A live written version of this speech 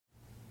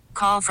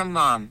call from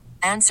mom.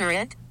 Answer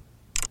it.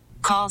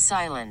 Call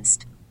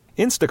silenced.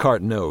 Instacart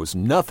knows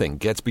nothing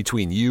gets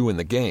between you and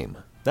the game.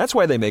 That's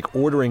why they make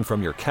ordering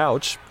from your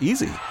couch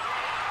easy.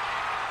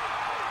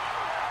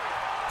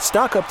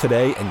 Stock up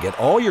today and get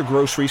all your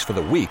groceries for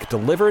the week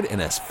delivered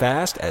in as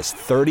fast as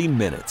 30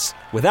 minutes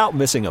without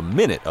missing a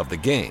minute of the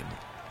game.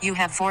 You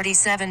have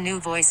 47 new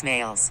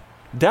voicemails.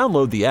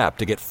 Download the app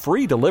to get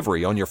free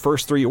delivery on your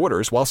first 3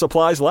 orders while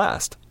supplies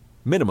last.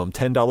 Minimum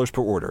 $10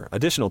 per order.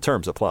 Additional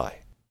terms apply.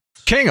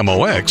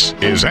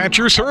 KMOX is at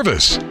your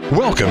service.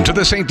 Welcome to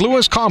the St.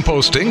 Louis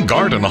Composting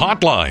Garden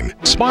Hotline,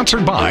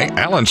 sponsored by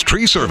Allen's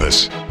Tree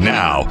Service.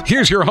 Now,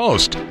 here's your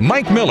host,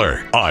 Mike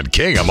Miller on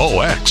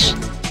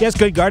KMOX. Yes,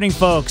 good gardening,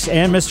 folks.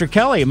 And Mr.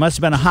 Kelly, it must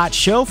have been a hot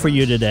show for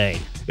you today.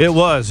 It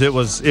was.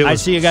 I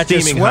see you got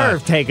your sweater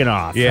taken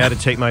off. Yeah, I had to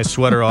take my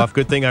sweater off.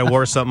 Good thing I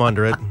wore something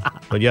under it.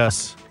 But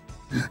yes,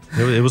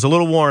 it was a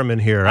little warm in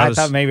here. I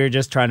thought maybe you were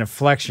just trying to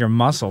flex your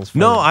muscles.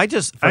 I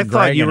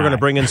thought you were going to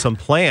bring in some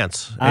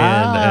plants.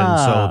 And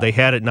so they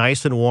had it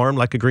nice and warm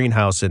like a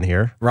greenhouse in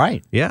here.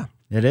 Right. Yeah.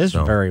 It is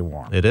very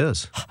warm. It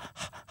is.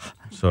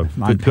 So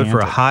good for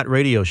a hot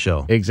radio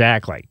show.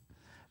 Exactly.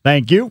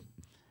 Thank you.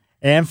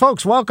 And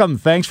folks, welcome.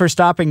 Thanks for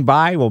stopping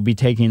by. We'll be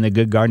taking the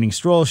Good Gardening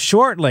Stroll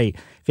shortly.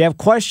 If you have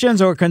questions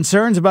or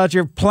concerns about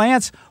your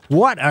plants,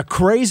 what a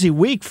crazy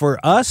week for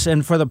us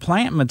and for the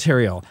plant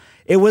material.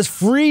 It was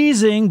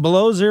freezing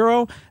below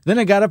zero, then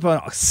it got up in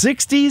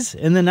 60s,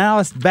 and then now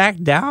it's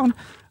back down.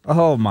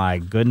 Oh, my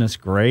goodness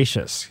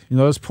gracious.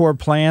 Those poor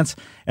plants,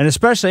 and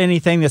especially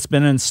anything that's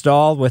been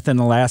installed within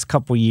the last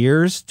couple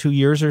years, 2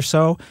 years or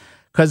so,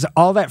 because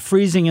all that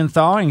freezing and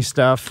thawing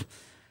stuff,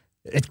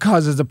 it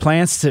causes the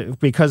plants to,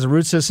 because the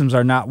root systems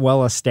are not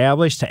well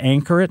established to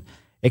anchor it,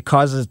 it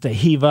causes it to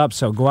heave up.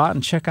 So go out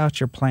and check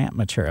out your plant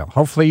material.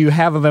 Hopefully you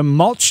have them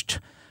mulched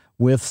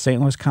with St.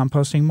 Louis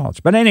Composting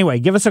Mulch. But anyway,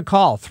 give us a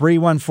call,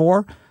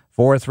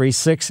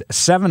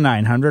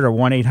 314-436-7900 or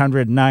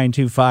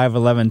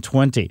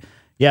 1-800-925-1120.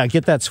 Yeah,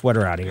 get that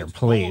sweater out of here,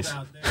 please.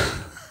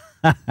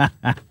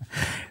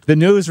 The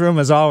newsroom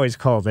is always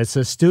cold. It's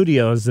the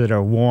studios that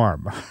are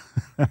warm.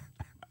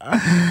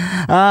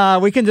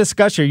 We can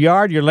discuss your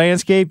yard, your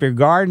landscape, your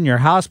garden, your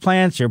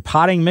houseplants, your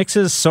potting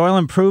mixes, soil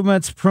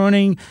improvements,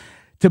 pruning,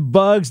 to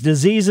bugs,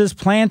 diseases,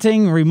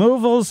 planting,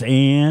 removals,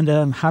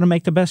 and how to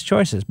make the best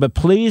choices. But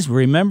please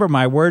remember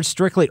my words,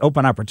 strictly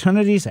open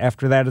opportunities.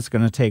 After that, it's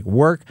going to take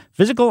work,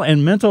 physical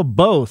and mental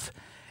both,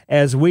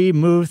 as we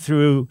move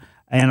through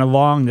and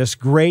along this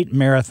great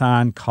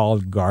marathon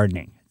called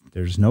gardening.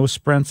 There's no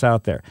sprints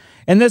out there.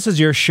 And this is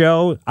your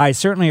show. I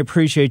certainly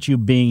appreciate you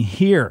being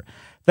here.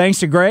 Thanks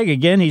to Greg.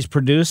 Again, he's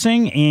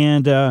producing.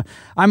 And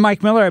I'm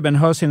Mike Miller. I've been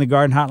hosting the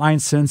Garden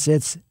Hotline since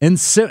is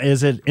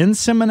it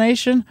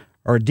insemination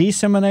or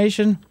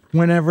dissemination?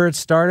 Whenever it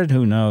started?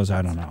 Who knows?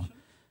 I don't know.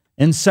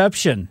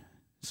 Inception.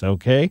 It's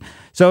okay.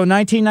 So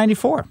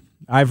 1994.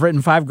 I've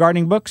written 5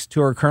 gardening books. 2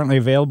 are currently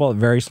available at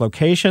various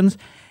locations.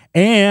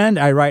 And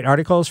I write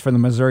articles for the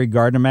Missouri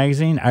Gardener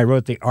magazine. I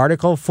wrote the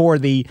article for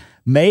the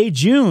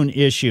May-June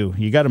issue.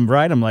 You got to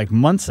write them like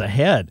months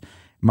ahead.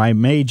 My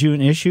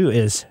May-June issue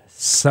is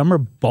summer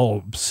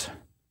bulbs.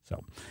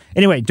 So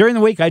anyway, during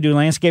the week, I do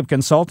landscape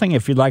consulting.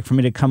 If you'd like for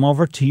me to come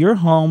over to your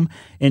home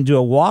and do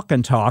a walk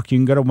and talk, you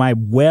can go to my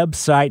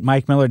website,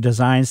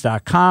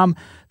 MikeMillerDesigns.com.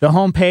 The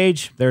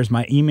homepage, there's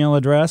my email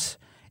address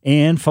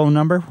and phone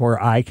number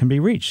where I can be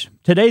reached.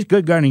 Today's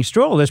Good Gardening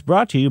Stroll is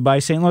brought to you by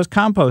St. Louis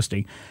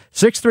Composting,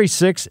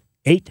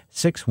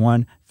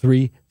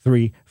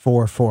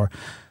 636-861-3344.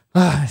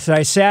 So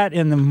I sat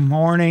in the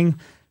morning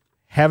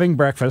having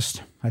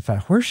breakfast. I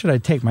thought, where should I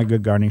take my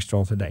Good Gardening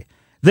Stroll today?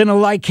 Then a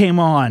light came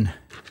on.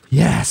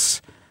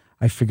 Yes,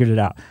 I figured it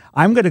out.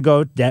 I'm going to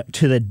go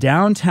to the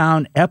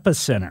downtown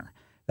epicenter.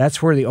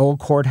 That's where the old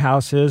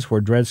courthouse is,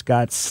 where Dred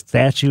Scott's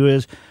statue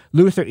is.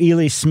 Luther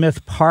Ely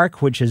Smith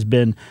Park, which has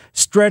been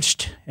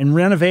stretched and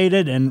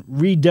renovated and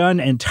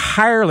redone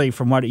entirely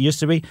from what it used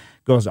to be,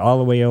 goes all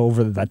the way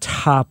over the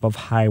top of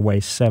Highway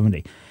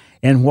 70.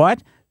 And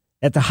what?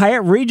 At the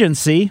Hyatt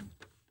Regency,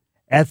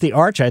 at the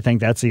Arch, I think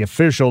that's the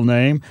official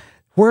name,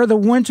 where the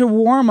winter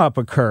warm-up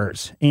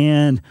occurs.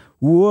 And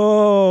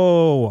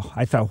whoa,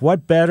 I thought,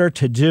 what better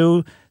to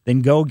do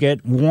than go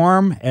get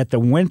warm at the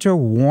winter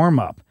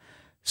warm-up?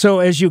 So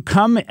as you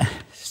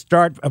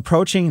start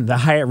approaching the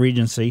Hyatt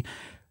Regency,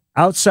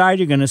 outside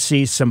you're going to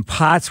see some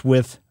pots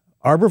with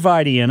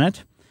arborvitae in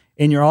it,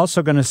 and you're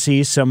also going to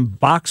see some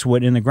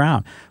boxwood in the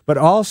ground. But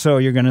also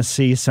you're going to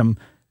see some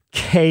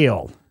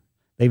kale.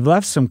 They've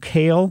left some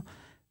kale.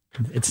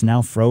 It's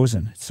now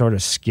frozen. It's sort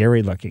of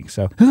scary looking.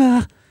 So,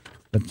 but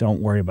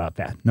don't worry about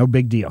that. No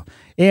big deal.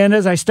 And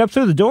as I stepped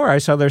through the door, I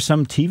saw there's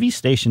some TV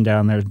station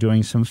down there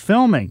doing some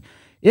filming.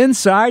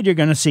 Inside, you're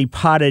going to see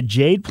potted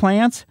jade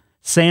plants,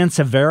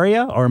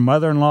 Sansevieria, or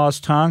mother-in-law's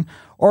tongue,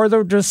 or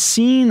the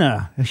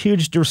Dracaena,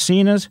 huge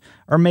Dracaenas,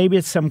 or maybe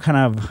it's some kind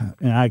of,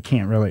 I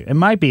can't really, it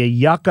might be a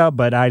yucca,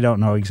 but I don't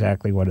know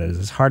exactly what it is.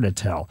 It's hard to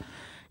tell.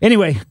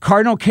 Anyway,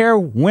 Cardinal Care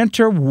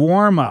Winter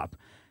Warm-Up.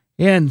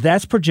 And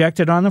that's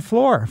projected on the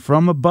floor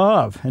from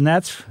above. And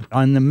that's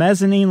on the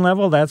mezzanine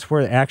level. That's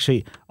where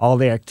actually all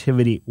the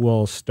activity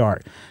will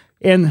start.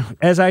 And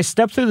as I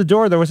stepped through the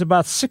door, there was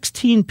about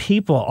 16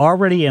 people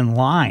already in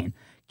line,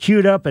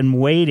 queued up and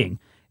waiting.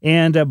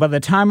 And by the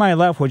time I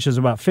left, which was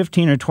about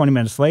 15 or 20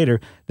 minutes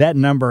later, that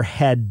number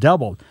had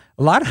doubled.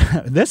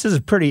 This is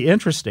pretty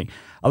interesting.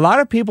 A lot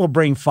of people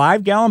bring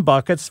 5-gallon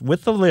buckets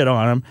with the lid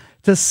on them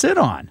to sit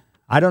on.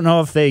 I don't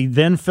know if they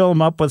then fill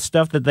them up with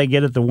stuff that they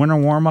get at the winter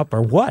warm-up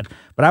or what,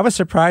 but I was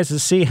surprised to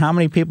see how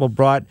many people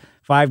brought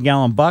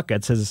 5-gallon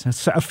buckets.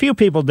 A few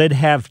people did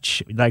have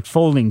like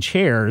folding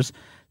chairs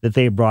that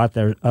they brought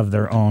of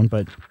their own,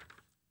 but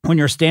when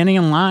you're standing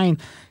in line,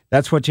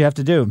 that's what you have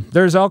to do.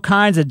 There's all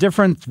kinds of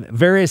different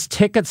various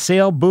ticket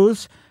sale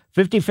booths,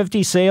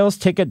 50/50 sales,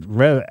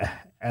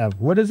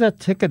 what is that,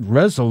 ticket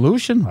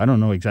resolution? I don't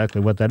know exactly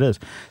what that is.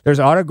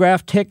 There's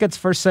autographed tickets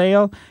for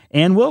sale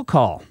and will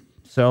call.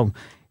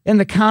 And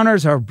the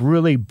counters are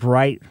really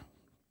bright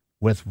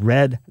with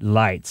red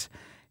lights.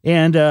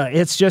 And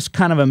it's just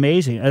kind of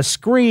amazing. A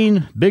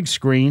screen, big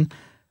screen,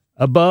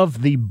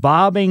 above the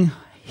bobbing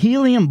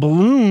helium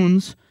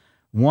balloons.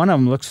 One of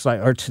them looks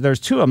like, or there's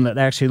two of them that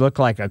actually look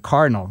like a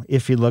cardinal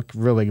if you look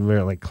really,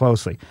 really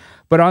closely.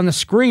 But on the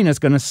screen, it's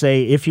going to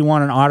say, if you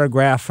want an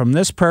autograph from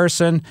this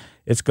person,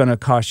 it's going to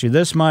cost you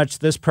this much,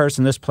 this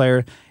person, this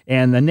player.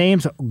 And the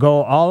names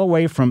go all the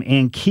way from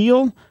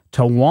Ankiel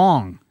to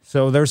Wong.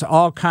 So there's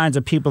all kinds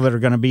of people that are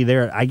going to be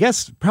there. I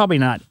guess probably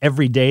not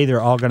every day they're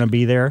all going to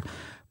be there,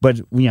 but,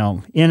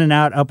 in and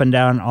out, up and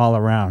down, all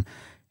around.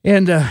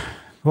 And,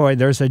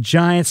 there's a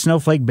giant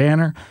snowflake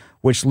banner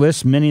which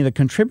lists many of the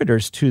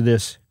contributors to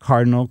this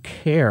Cardinal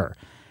Care.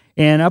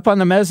 And up on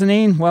the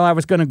mezzanine, I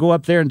was going to go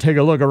up there and take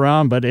a look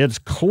around, but it's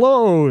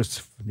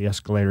closed. The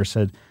escalator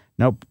said,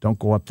 nope, don't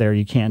go up there.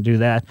 You can't do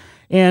that.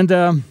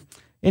 And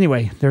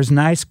anyway, there's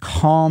nice,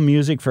 calm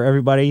music for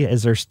everybody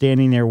as they're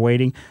standing there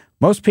waiting.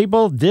 Most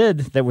people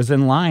that was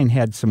in line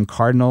had some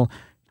Cardinal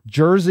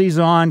jerseys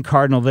on,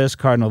 Cardinal this,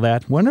 Cardinal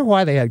that. Wonder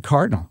why they had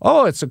Cardinal.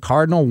 Oh, it's a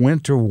Cardinal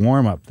winter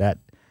warm-up. That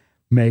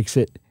makes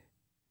it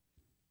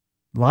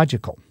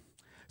logical.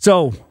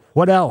 So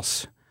what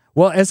else?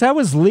 Well, as I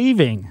was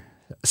leaving,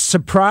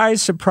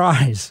 surprise,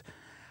 surprise,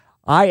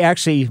 I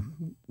actually,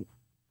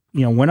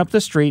 went up the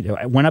street.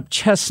 I went up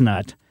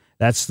Chestnut.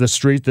 That's the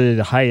street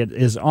that Hyatt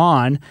is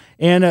on.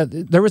 And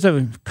there was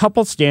a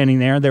couple standing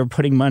there. They were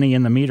putting money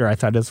in the meter. I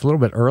thought it's a little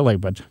bit early,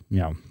 but,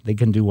 they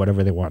can do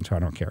whatever they want, so I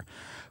don't care.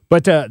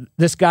 But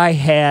this guy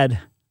had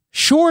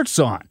shorts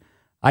on.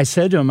 I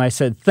said to him,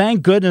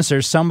 thank goodness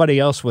there's somebody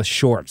else with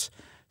shorts.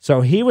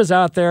 So he was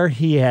out there.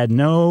 He had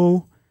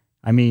no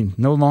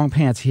long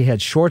pants. He had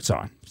shorts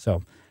on.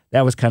 So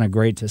that was kind of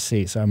great to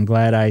see. So I'm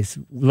glad I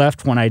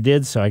left when I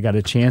did, so I got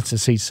a chance to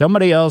see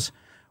somebody else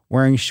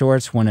wearing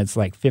shorts when it's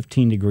like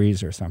 15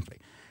 degrees or something.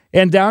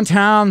 And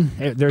downtown,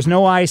 there's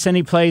no ice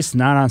anyplace,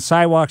 not on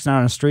sidewalks,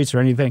 not on streets or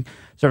anything.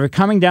 So if you're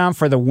coming down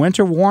for the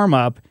winter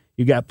warm-up,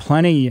 you got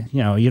plenty,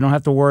 you don't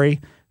have to worry.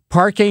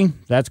 Parking,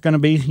 that's going to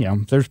be,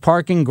 there's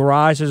parking,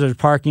 garages, there's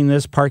parking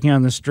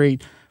on the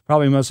street.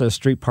 Probably most of the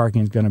street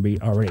parking is going to be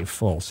already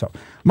full. So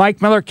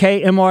Mike Miller,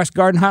 KMOX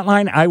Garden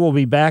Hotline. I will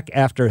be back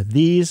after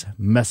these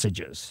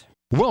messages.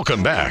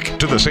 Welcome back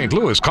to the St.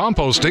 Louis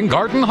Composting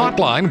Garden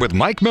Hotline with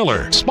Mike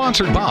Miller,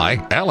 sponsored by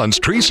Allen's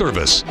Tree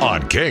Service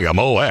on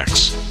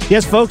KMOX.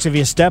 Yes, folks, if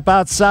you step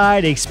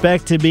outside,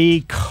 expect to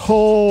be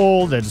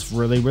cold. It's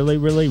really, really,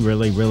 really,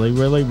 really, really,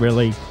 really,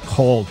 really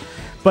cold.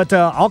 But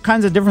all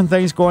kinds of different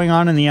things going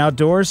on in the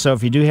outdoors. So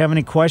if you do have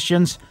any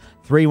questions,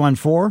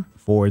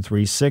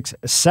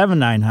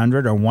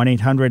 314-436-7900 or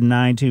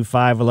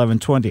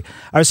 1-800-925-1120.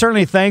 I was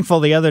certainly thankful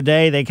the other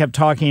day. They kept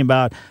talking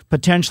about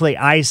potentially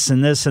ice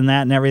and this and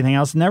that and everything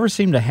else. It never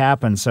seemed to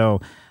happen.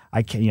 So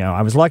I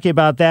was lucky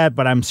about that,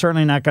 but I'm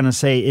certainly not going to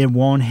say it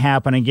won't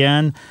happen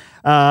again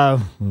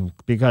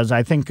because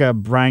I think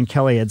Brian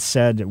Kelly had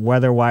said the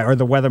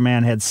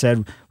weatherman had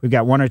said we've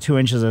got 1 or 2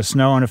 inches of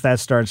snow, and if that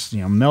starts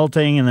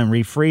melting and then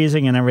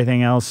refreezing and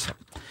everything else.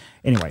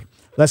 Anyway,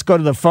 let's go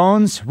to the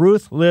phones.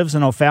 Ruth lives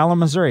in O'Fallon,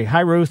 Missouri.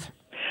 Hi, Ruth.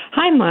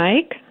 Hi,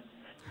 Mike.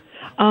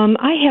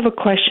 I have a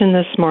question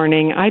this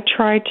morning. I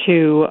try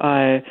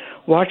to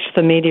watch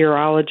the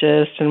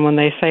meteorologist, and when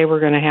they say we're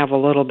going to have a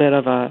little bit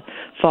of a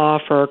thaw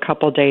for a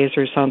couple days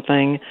or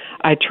something,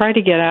 I try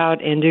to get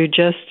out and do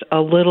just a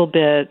little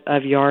bit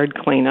of yard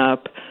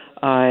cleanup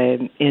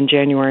in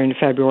January and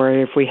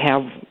February if we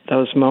have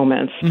those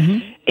moments. Mm-hmm.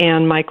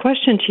 And my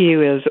question to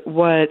you is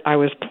what I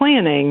was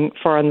planning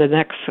for on the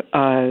next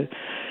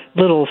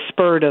little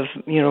spurt of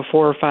 4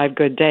 or 5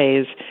 good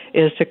days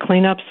is to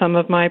clean up some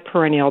of my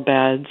perennial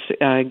beds,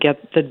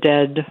 get the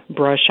dead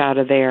brush out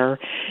of there,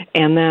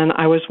 and then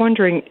I was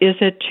wondering, is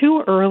it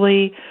too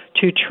early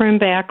to trim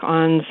back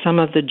on some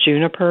of the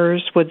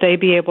junipers? Would they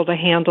be able to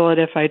handle it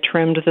if I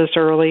trimmed this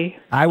early?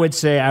 I would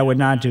say I would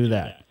not do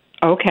that.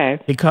 Okay.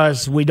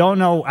 Because we don't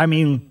know. I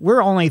mean,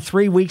 we're only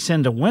 3 weeks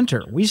into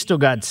winter. We still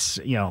got,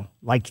 a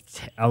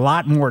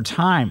lot more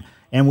time,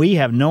 and we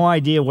have no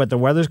idea what the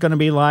weather's going to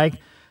be like.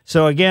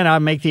 So again, I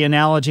make the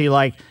analogy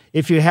like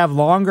if you have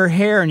longer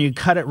hair and you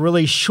cut it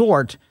really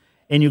short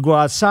and you go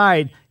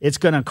outside, it's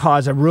going to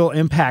cause a real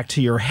impact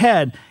to your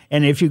head.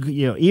 And if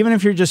even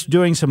if you're just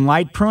doing some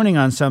light pruning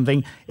on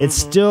something, it's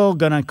still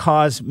going to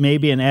cause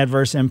maybe an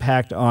adverse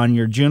impact on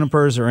your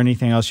junipers or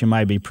anything else you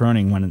might be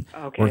pruning when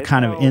we're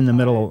kind of in the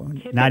middle,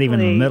 not even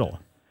in the middle.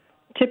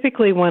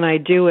 Typically, when I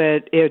do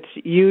it, it's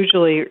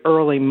usually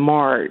early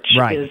March.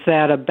 Right. Is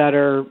that a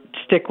better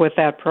stick with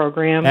that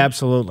program?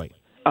 Absolutely.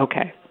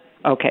 Okay.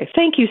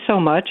 Thank you so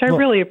much. I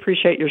really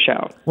appreciate your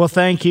show. Well,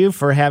 thank you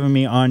for having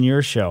me on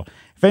your show.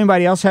 If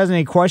anybody else has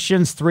any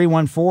questions,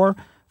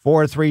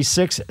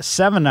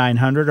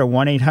 314-436-7900 or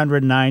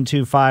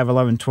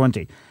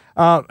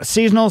 1-800-925-1120.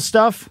 Seasonal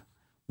stuff,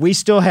 we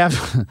still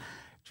have...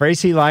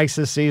 Tracy likes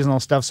the seasonal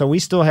stuff, so we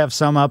still have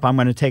some up. I'm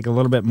going to take a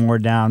little bit more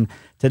down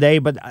today,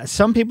 but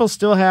some people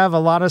still have a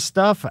lot of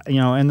stuff,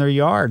 in their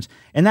yards,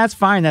 and that's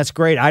fine. That's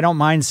great. I don't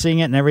mind seeing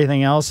it and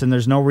everything else, and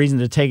there's no reason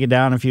to take it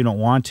down if you don't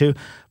want to,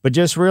 but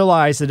just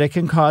realize that it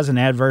can cause an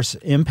adverse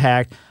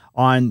impact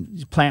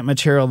on plant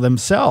material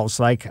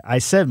themselves. Like I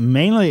said,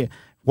 mainly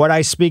what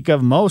I speak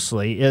of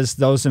mostly is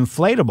those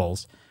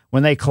inflatables.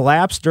 When they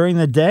collapse during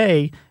the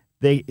day,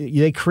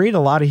 they create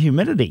a lot of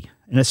humidity.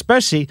 And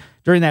especially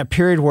during that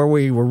period where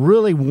we were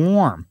really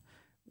warm,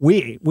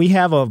 we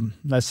have a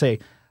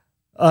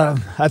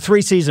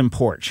 3-season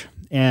porch.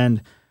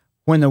 And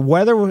when the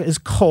weather is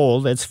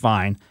cold, it's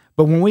fine.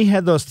 But when we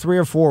had those 3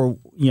 or 4,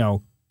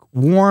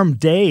 warm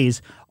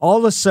days, all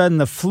of a sudden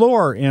the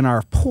floor in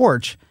our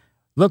porch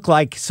looked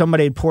like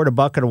somebody had poured a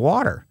bucket of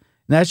water.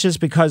 And that's just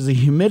because the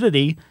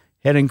humidity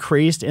had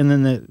increased and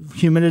then the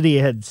humidity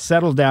had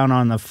settled down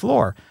on the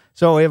floor.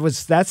 So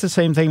that's the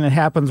same thing that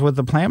happens with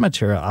the plant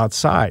material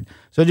outside.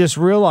 So just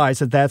realize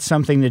that that's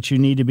something that you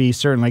need to be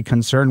certainly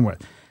concerned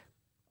with.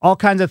 All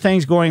kinds of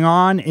things going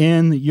on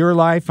in your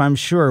life, I'm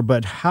sure,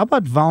 but how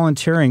about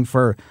volunteering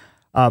for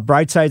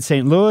Brightside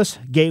St. Louis,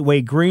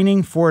 Gateway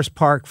Greening, Forest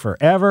Park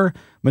Forever,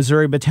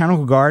 Missouri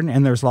Botanical Garden,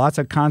 and there's lots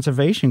of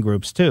conservation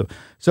groups too.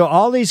 So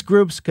all these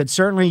groups could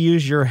certainly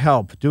use your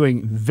help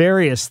doing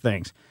various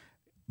things.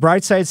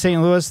 Brightside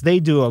St. Louis, they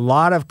do a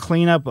lot of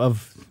cleanup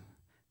of...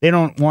 They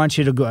don't want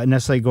you to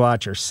necessarily go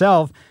out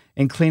yourself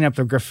and clean up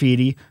the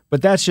graffiti, but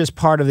that's just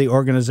part of the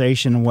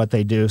organization and what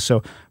they do.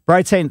 So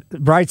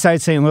Brightside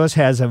St. Louis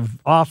has an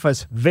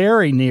office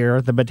very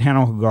near the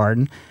Botanical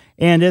Garden,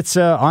 and it's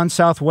on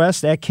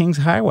Southwest at Kings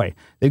Highway.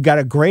 They've got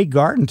a great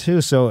garden, too,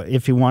 so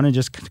if you want to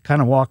just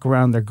kind of walk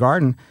around their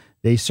garden,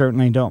 they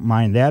certainly don't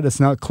mind that.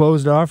 It's not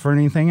closed off or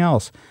anything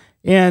else.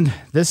 And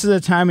this is a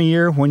time of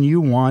year when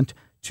you want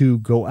to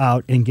go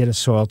out and get a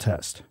soil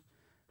test.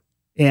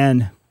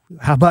 And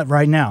how about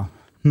right now?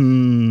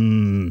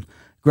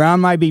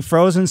 Ground might be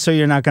frozen, so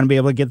you're not going to be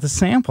able to get the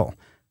sample.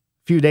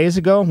 A few days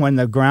ago, when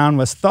the ground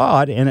was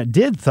thawed, and it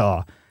did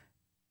thaw,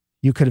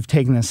 you could have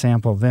taken the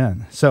sample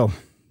then. So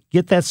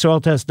get that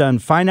soil test done.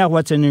 Find out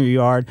what's in your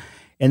yard,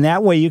 and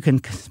that way you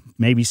can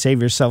maybe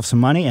save yourself some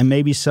money and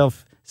maybe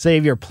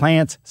save your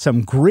plants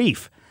some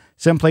grief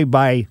simply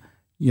by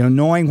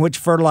knowing which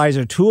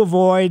fertilizer to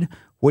avoid,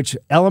 which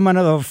element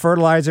of the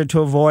fertilizer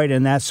to avoid,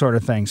 and that sort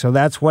of thing. So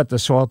that's what the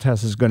soil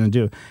test is going to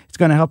do. It's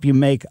going to help you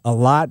make a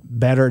lot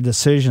better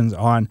decisions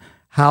on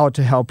how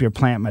to help your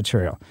plant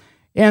material.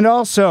 And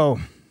also,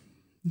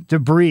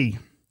 debris.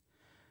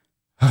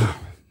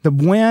 The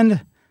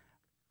wind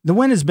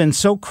has been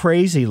so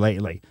crazy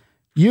lately.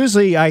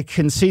 Usually I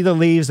can see the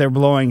leaves. They're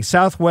blowing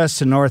southwest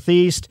to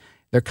northeast.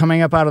 They're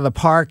coming up out of the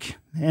park,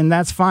 and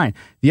that's fine.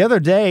 The other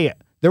day,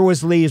 there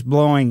was leaves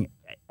blowing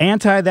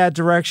anti that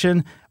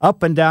direction,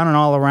 up and down and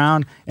all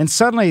around. And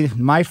suddenly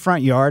my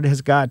front yard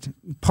has got,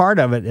 part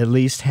of it at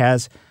least,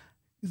 has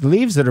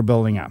leaves that are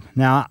building up.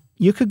 Now,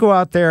 you could go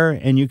out there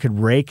and you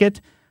could rake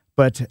it,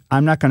 but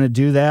I'm not going to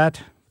do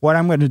that. What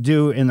I'm going to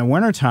do in the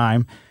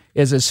wintertime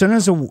is as soon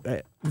as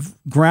the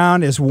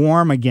ground is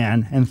warm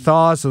again and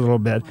thaws a little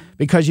bit,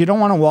 because you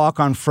don't want to walk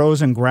on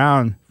frozen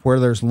ground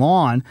where there's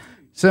lawn,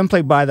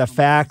 simply by the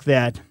fact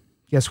that,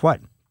 guess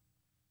what?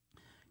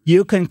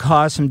 You can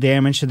cause some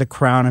damage to the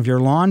crown of your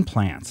lawn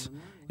plants.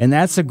 And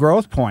that's the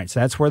growth points.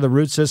 That's where the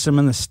root system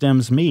and the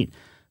stems meet.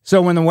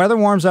 So when the weather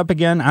warms up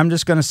again, I'm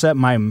just going to set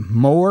my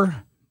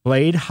mower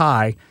blade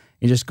high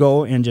and just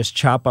go and just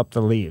chop up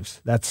the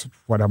leaves. That's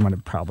what I'm going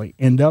to probably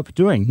end up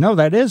doing. No,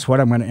 that is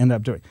what I'm going to end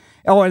up doing.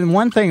 Oh, and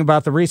one thing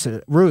about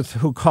the Ruth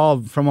who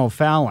called from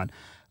O'Fallon,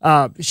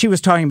 she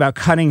was talking about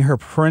cutting her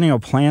perennial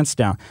plants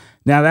down.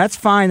 Now, that's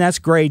fine, that's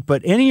great,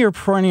 but any of your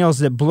perennials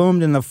that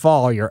bloomed in the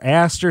fall, your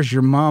asters,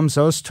 your mums,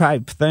 those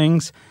type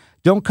things,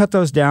 don't cut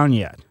those down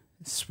yet.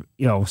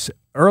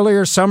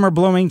 Earlier summer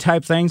blooming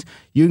type things,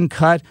 you can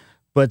cut,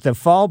 but the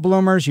fall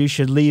bloomers, you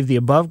should leave the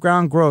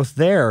above-ground growth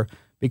there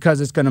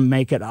because it's going to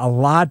make it a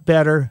lot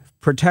better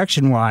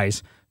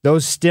protection-wise.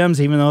 Those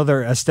stems, even though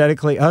they're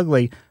aesthetically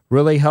ugly,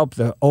 really help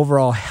the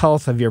overall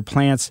health of your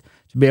plants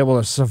to be able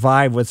to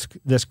survive with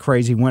this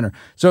crazy winter.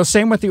 So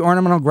same with the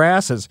ornamental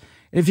grasses.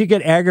 If you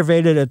get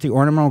aggravated at the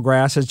ornamental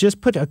grasses,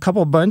 just put a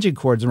couple bungee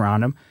cords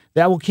around them.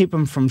 That will keep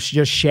them from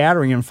just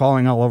shattering and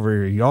falling all over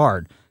your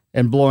yard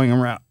and blowing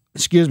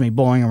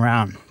blowing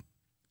around.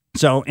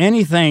 So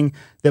anything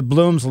that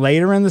blooms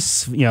later in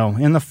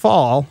the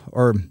fall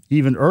or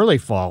even early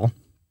fall,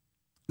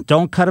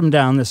 don't cut them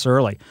down this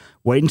early.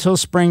 Wait until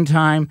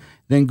springtime,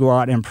 then go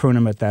out and prune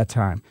them at that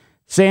time.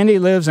 Sandy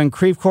lives in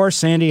Creve Coeur.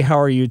 Sandy, how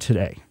are you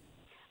today?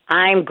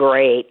 I'm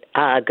great.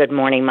 Good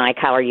morning, Mike.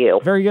 How are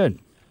you? Very good.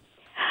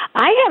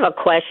 I have a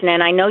question,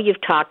 and I know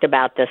you've talked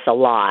about this a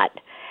lot.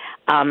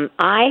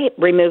 I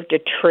removed a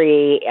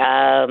tree.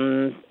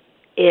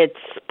 It's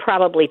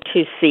probably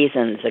 2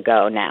 seasons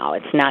ago now.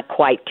 It's not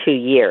quite 2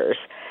 years.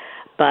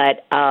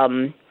 But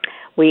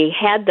we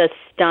had the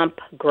stump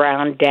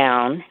ground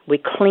down. We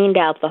cleaned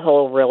out the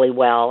hole really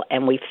well,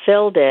 and we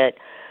filled it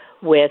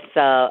with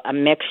a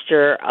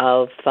mixture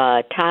of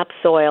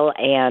topsoil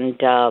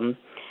and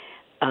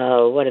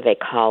what do they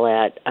call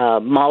it?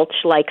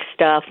 Mulch-like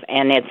stuff,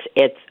 and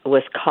it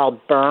was called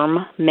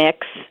Berm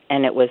Mix,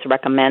 and it was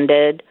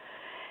recommended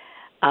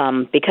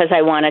because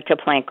I wanted to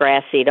plant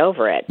grass seed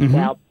over it. Mm-hmm.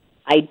 Well,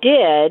 I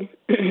did,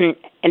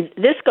 and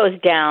this goes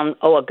down,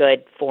 a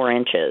good 4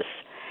 inches.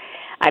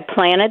 I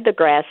planted the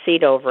grass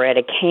seed over it.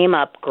 It came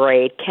up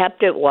great,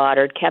 kept it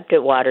watered,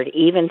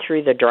 even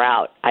through the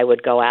drought. I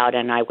would go out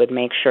and I would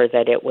make sure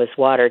that it was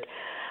watered.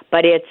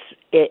 But it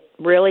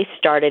really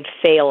started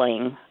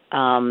failing,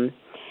 in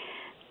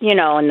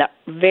the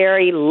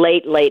very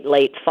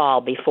late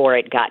fall before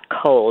it got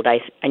cold.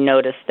 I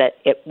noticed that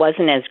it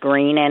wasn't as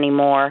green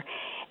anymore,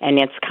 and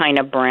it's kind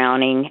of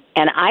browning.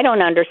 And I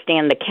don't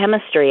understand the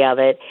chemistry of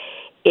it.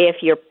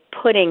 If you're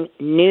putting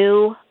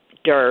new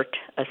dirt,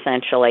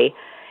 essentially,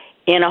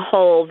 in a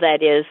hole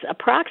that is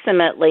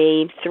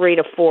approximately 3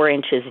 to 4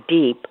 inches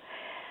deep,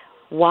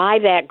 why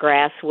that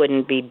grass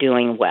wouldn't be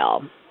doing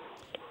well?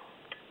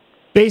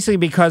 Basically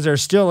because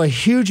there's still a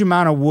huge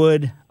amount of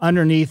wood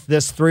underneath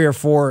this 3 or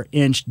 4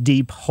 inch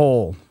deep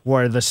hole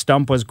where the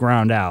stump was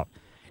ground out.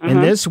 Mm-hmm.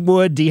 And this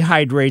wood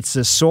dehydrates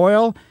the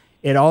soil.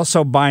 It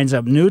also binds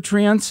up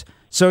nutrients.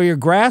 So your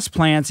grass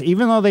plants,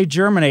 even though they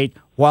germinate,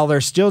 while they're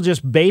still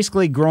just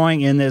basically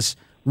growing in this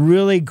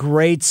really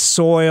great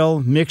soil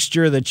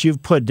mixture that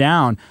you've put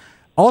down,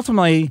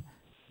 ultimately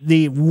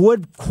the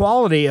wood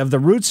quality of the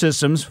root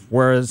systems,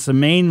 whereas the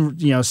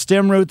main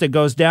stem root that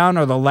goes down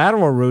or the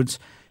lateral roots,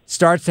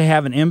 starts to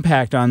have an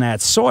impact on that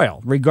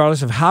soil,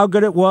 regardless of how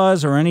good it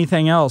was or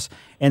anything else.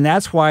 And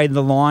that's why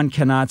the lawn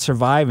cannot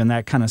survive in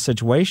that kind of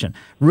situation.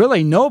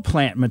 Really, no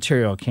plant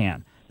material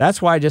can. That's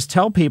why I just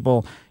tell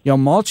people,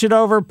 mulch it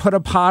over, put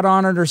a pot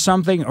on it or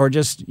something, or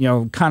just,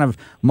 kind of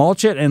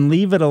mulch it and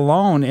leave it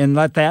alone and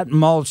let that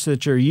mulch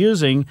that you're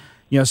using,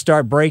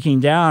 start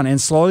breaking down.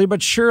 And slowly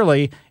but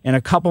surely, in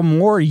a couple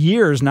more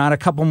years, not a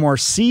couple more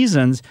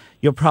seasons,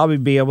 you'll probably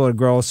be able to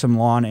grow some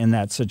lawn in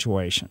that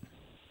situation.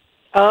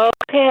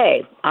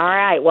 Okay. All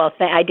right. Well,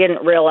 I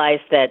didn't realize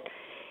that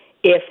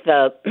if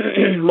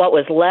what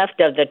was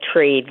left of the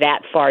tree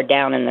that far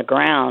down in the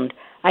ground,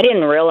 I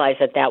didn't realize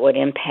that would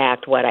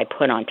impact what I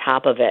put on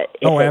top of it.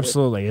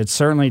 Absolutely. It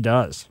certainly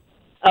does.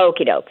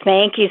 Okie doke.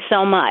 Thank you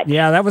so much.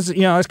 Yeah, that was,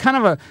 it's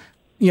kind of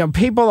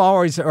people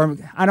always, or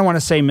I don't want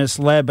to say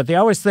misled, but they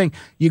always think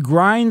you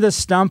grind the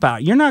stump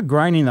out. You're not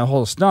grinding the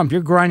whole stump.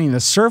 You're grinding the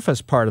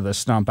surface part of the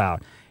stump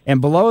out. And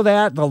below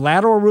that, the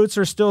lateral roots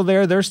are still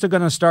there. They're still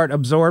going to start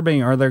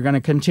absorbing, or they're going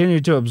to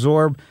continue to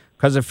absorb,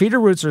 because the feeder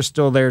roots are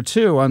still there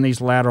too on these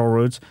lateral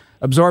roots,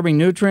 absorbing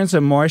nutrients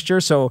and moisture.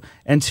 So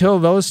until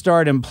those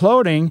start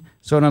imploding,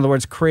 so in other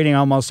words, creating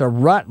almost a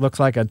rut,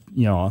 looks like a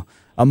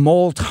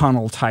mole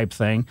tunnel type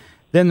thing,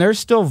 then they're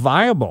still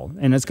viable,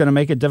 and it's going to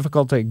make it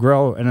difficult to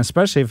grow, and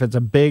especially if it's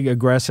a big,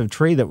 aggressive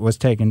tree that was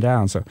taken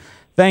down. So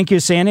thank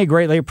you, Sandy.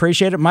 Greatly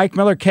appreciate it. Mike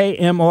Miller,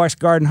 KMOX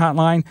Garden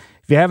Hotline.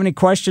 If you have any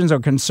questions or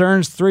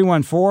concerns,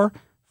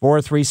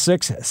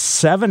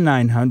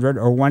 314-436-7900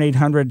 or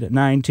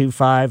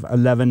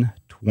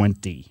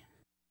 1-800-925-1120.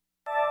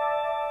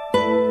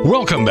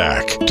 Welcome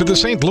back to the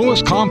St.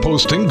 Louis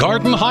Composting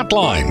Garden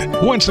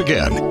Hotline. Once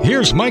again,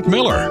 here's Mike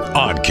Miller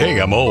on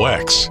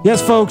KMOX.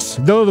 Yes, folks,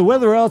 though the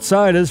weather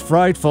outside is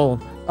frightful,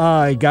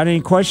 got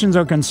any questions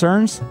or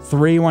concerns?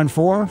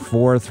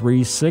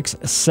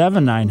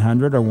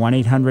 314-436-7900 or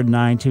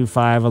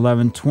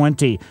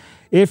 1-800-925-1120.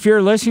 If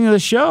you're listening to the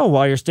show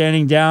while you're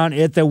standing down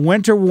at the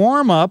winter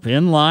warm-up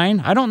in line,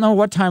 I don't know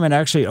what time it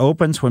actually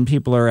opens when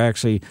people are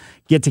actually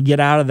get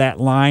out of that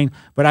line,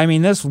 but I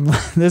mean, this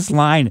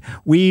line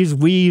weaves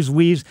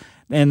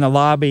in the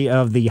lobby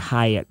of the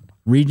Hyatt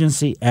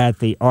Regency at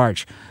the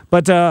Arch.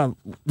 But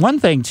one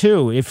thing,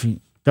 too, if you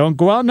don't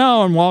go out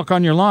now and walk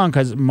on your lawn,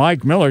 because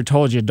Mike Miller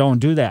told you don't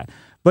do that.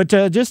 But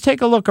just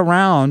take a look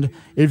around,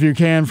 if you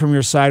can, from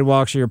your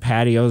sidewalks or your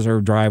patios or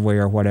driveway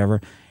or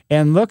whatever,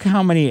 and look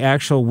how many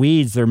actual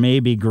weeds there may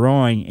be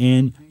growing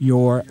in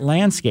your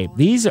landscape.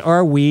 These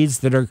are weeds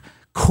that are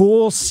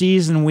cool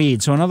season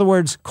weeds. So in other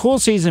words, cool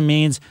season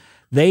means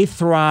they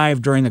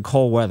thrive during the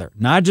cold weather.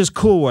 Not just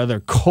cool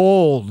weather,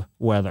 cold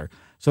weather.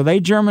 So they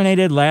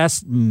germinated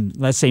let's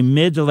say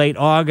mid to late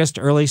August,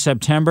 early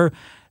September.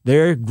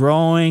 They're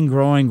growing.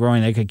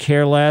 They could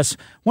care less.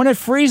 When it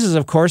freezes,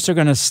 of course, they're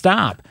going to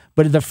stop.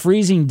 But the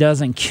freezing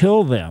doesn't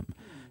kill them.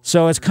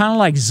 So it's kind of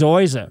like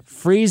zoysia.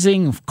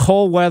 Freezing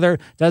cold weather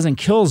doesn't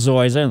kill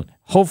zoysia,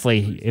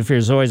 hopefully if your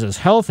zoysia is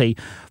healthy,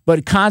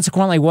 but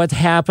consequently what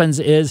happens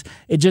is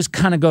it just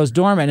kind of goes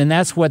dormant, and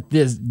that's what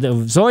the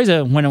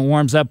zoysia, when it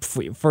warms up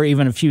for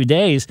even a few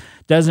days,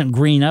 doesn't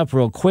green up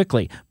real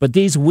quickly. But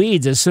these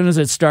weeds, as soon as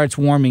it starts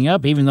warming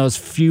up, even those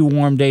few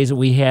warm days that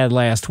we had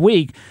last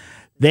week,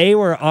 they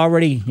were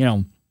already,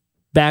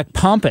 back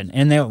pumping.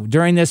 And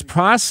during this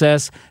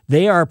process,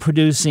 they are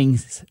producing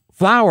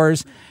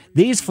flowers.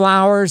 These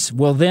flowers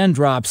will then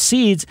drop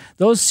seeds.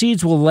 Those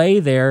seeds will lay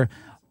there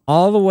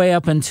all the way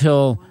up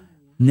until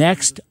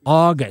next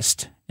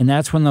August, and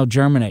that's when they'll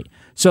germinate.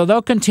 So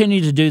they'll continue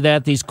to do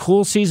that. These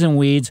cool season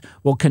weeds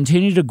will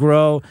continue to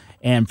grow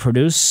and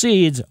produce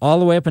seeds all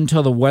the way up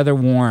until the weather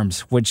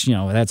warms, which,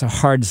 that's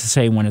hard to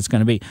say when it's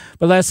going to be.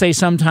 But let's say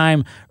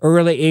sometime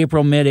early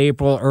April,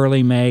 mid-April,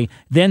 early May,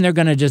 then they're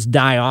going to just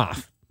die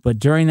off. But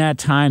during that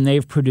time,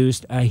 they've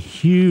produced a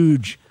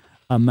huge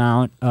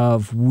amount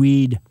of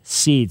weed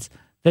seeds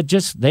that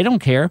they don't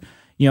care.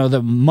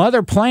 The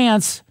mother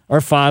plants,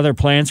 or father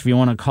plants, if you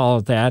want to call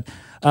it that,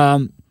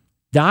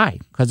 die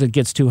because it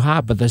gets too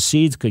hot, but the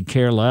seeds could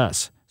care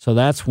less. So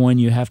that's when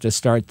you have to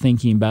start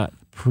thinking about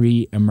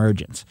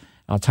pre-emergence.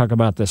 I'll talk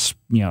about this,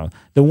 the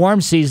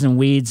warm season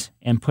weeds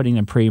and putting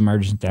the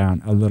pre-emergence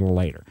down a little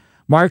later.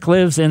 Mark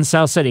lives in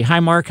South City. Hi,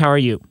 Mark. How are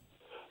you?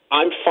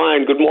 I'm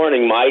fine. Good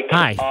morning, Mike.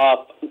 Hi.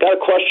 Got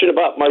a question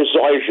about my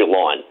zoysia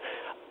lawn.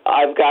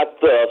 I've got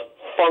the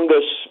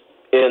fungus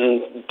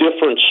in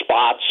different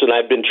spots, and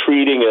I've been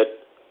treating it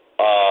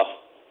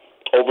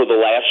over the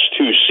last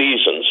 2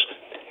 seasons.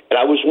 And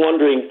I was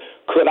wondering,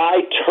 could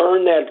I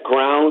turn that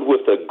ground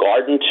with a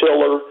garden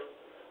tiller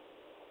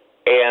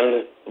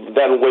and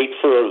then wait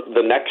for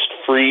the next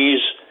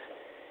freeze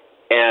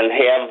and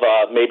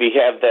maybe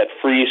have that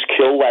freeze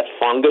kill that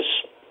fungus?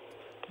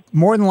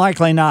 More than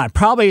likely not.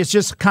 Probably it's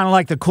just kind of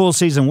like the cool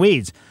season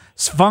weeds.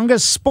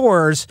 Fungus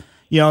spores,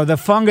 the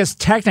fungus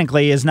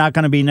technically is not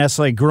going to be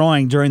necessarily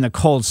growing during the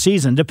cold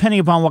season, depending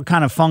upon what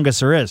kind of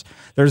fungus there is.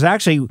 There's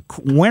actually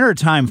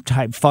wintertime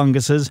type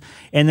funguses,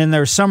 and then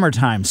there's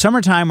summertime.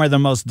 Summertime are the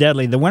most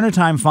deadly. The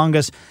wintertime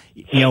fungus,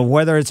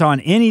 whether it's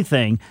on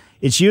anything,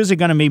 it's usually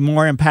going to be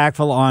more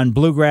impactful on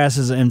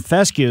bluegrasses and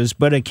fescues,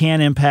 but it can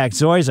impact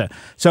zoysia.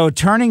 So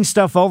turning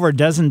stuff over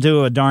doesn't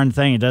do a darn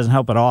thing. It doesn't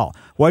help at all.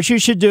 What you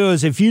should do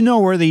is, if you know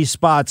where these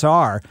spots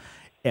are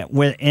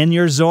in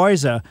your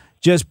zoysia,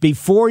 just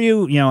before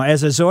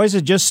as the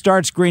zoysia just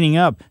starts greening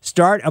up,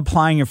 start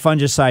applying your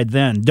fungicide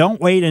then.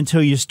 Don't wait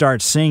until you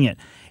start seeing it.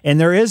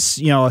 And there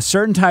is, a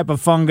certain type of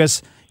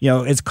fungus,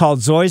 it's called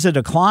zoysia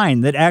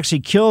decline, that actually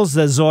kills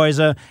the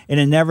zoysia and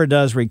it never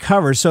does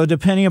recover. So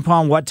depending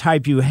upon what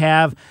type you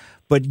have,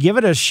 but give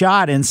it a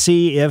shot and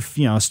see if,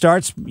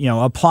 starts,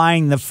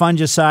 applying the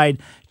fungicide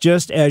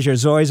just as your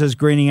zoysia is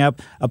greening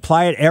up.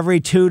 Apply it every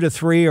 2 to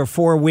 3 or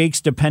 4 weeks,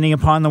 depending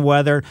upon the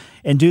weather,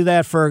 and do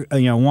that for,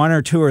 1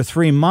 or 2 or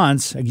 3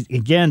 months,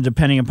 again,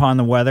 depending upon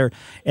the weather,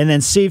 and then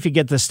see if you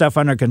get the stuff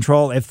under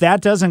control. If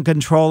that doesn't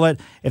control it,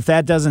 if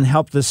that doesn't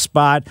help the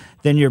spot,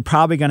 then you're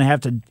probably going to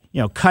have to,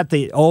 cut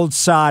the old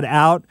sod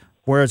out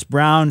where it's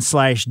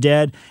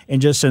brown/dead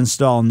and just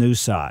install new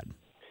sod.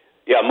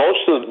 Yeah,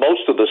 most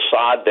of the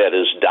sod that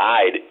has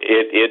died,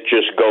 it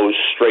just goes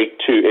right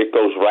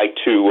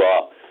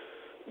to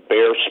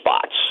bare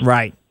spots.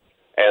 Right.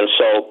 And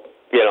so,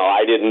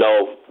 I didn't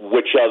know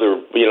what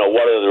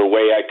other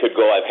way I could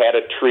go. I've had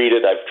it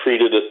treated. I've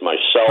treated it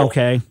myself.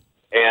 Okay.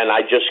 And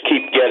I just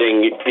keep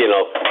getting,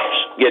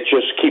 it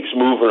just keeps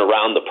moving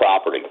around the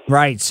property.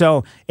 Right.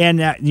 So,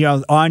 and,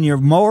 on your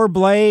mower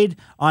blade,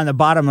 on the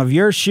bottom of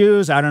your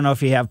shoes, I don't know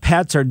if you have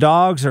pets or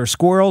dogs or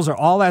squirrels or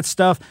all that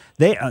stuff,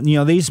 they,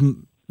 these,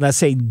 let's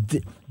say,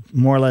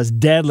 more or less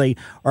deadly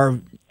or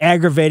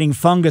aggravating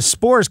fungus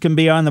spores can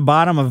be on the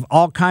bottom of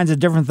all kinds of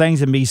different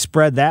things and be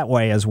spread that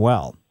way as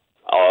well.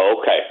 Oh,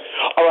 okay.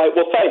 All right.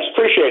 Well, thanks.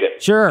 Appreciate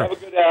it. Sure. Have a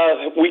good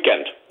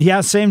weekend.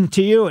 Yeah, same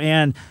to you.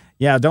 And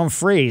yeah, don't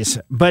freeze.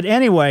 But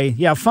anyway,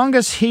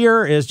 fungus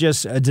here is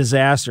just a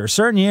disaster.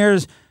 Certain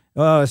years,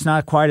 it's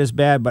not quite as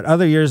bad, but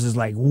other years is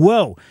like,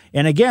 whoa.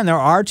 And again, there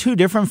are 2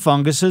 different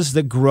funguses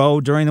that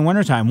grow during the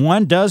wintertime.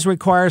 One does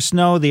require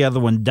snow, the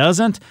other one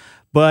doesn't.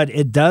 But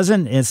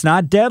it's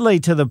not deadly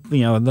to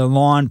the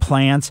lawn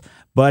plants,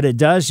 but it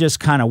does just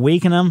kind of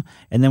weaken them.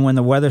 And then when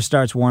the weather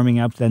starts warming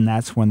up, then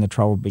that's when the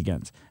trouble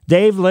begins.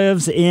 Dave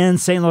lives in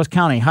St. Louis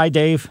County. Hi,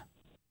 Dave.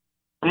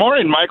 Good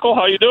morning, Michael.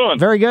 How you doing?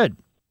 Very good.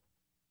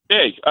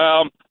 Hey,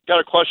 got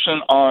a question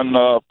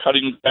on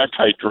cutting back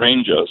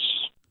hydrangeas.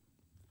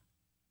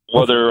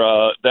 Whether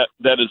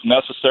that is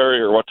necessary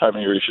or what time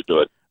of year you should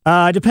do it.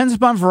 Depends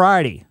upon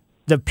variety.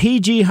 The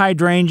PG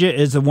hydrangea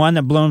is the one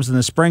that blooms in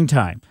the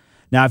springtime.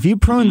 Now, if you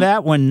prune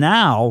that one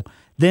now,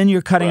 then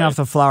you're cutting off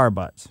the flower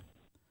buds.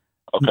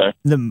 Okay.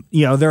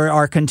 There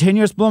are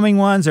continuous blooming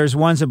ones. There's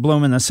ones that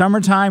bloom in the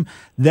summertime.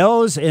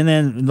 Those, and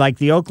then like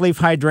the oak leaf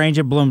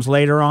hydrangea blooms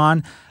later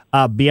on,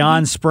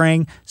 beyond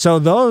spring. So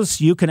those,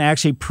 you can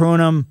actually prune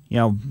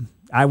them,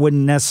 I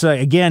wouldn't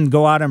necessarily, again,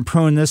 go out and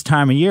prune this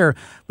time of year.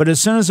 But as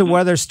soon as the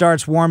weather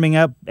starts warming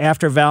up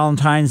after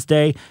Valentine's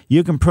Day,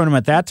 you can prune them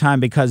at that time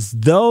because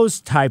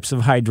those types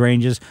of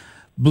hydrangeas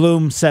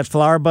bloom, set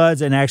flower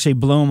buds, and actually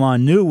bloom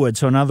on new wood.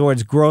 So in other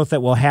words, growth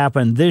that will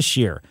happen this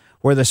year,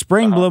 where the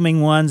spring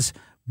blooming ones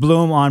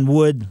bloom on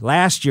wood,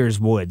 last year's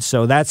wood.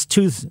 So that's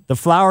the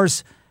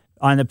flowers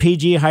on the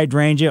PG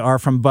hydrangea are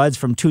from buds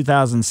from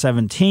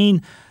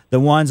 2017. The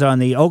ones on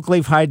the oak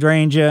leaf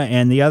hydrangea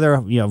and the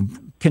other,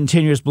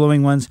 continuous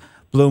blooming ones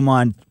bloom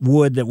on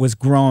wood that was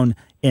grown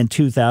in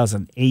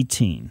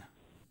 2018.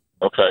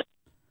 Okay.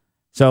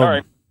 So all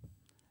right.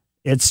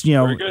 It's,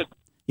 very good.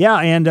 Yeah,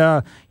 and,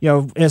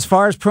 as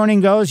far as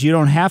pruning goes, you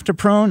don't have to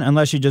prune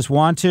unless you just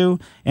want to,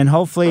 and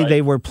hopefully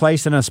they were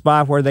placed in a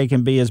spot where they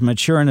can be as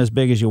mature and as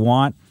big as you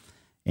want,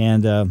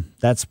 and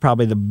that's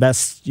probably the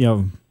best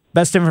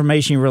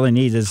information you really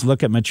need is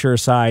look at mature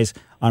size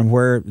on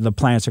where the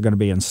plants are going to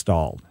be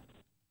installed.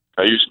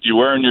 Are you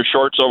wearing your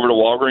shorts over to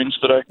Walgreens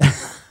today?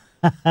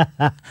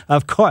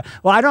 Of course.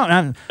 Well, I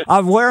don't.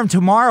 I'll wear them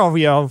tomorrow,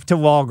 to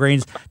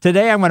Walgreens.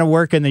 Today I'm going to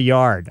work in the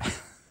yard.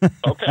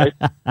 Okay.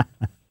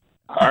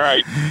 All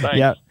right. Thanks.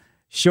 Yeah.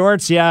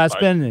 Shorts, it's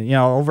been,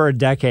 over a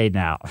decade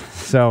now.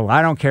 So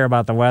I don't care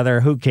about the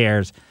weather. Who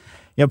cares?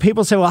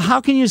 People say, well,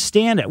 how can you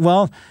stand it?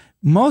 Well,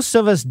 most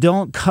of us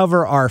don't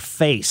cover our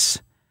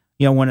face,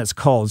 when it's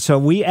cold. So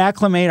we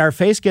acclimate, our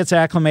face gets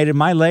acclimated.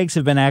 My legs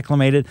have been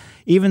acclimated,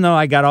 even though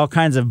I got all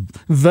kinds of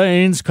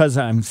veins because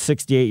I'm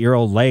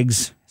 68-year-old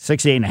legs,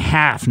 68 and a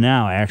half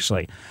now,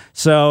 actually.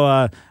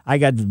 So I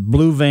got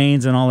blue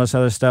veins and all this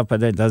other stuff,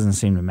 but it doesn't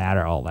seem to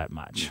matter all that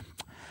much.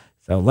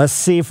 So let's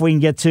see if we can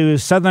get to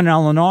Southern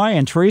Illinois.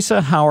 And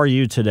Teresa, how are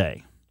you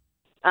today?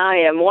 I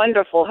am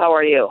wonderful. How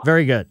are you?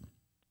 Very good.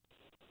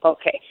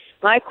 Okay.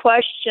 My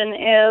question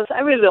is, I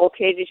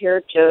relocated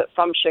here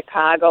from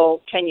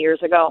Chicago 10 years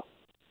ago,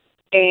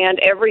 and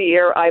every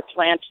year I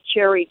plant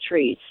cherry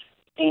trees,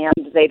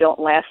 and they don't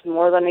last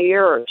more than a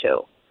year or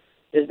two.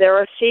 Is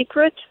there a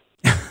secret?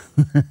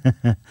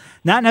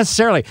 Not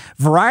necessarily.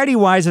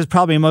 Variety-wise is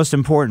probably most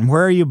important.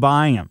 Where are you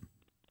buying them?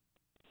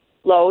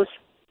 Lowe's.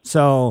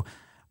 So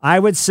I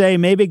would say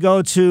maybe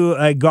go to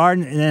a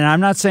garden, and I'm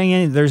not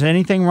saying there's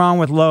anything wrong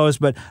with Lowe's,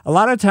 but a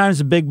lot of times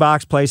the big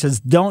box places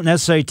don't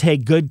necessarily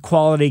take good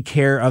quality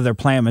care of their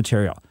plant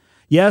material.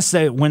 Yes,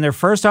 when they're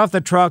first off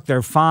the truck,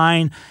 they're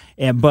fine,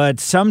 but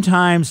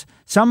sometimes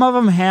some of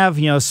them have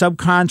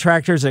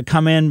subcontractors that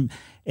come in.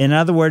 In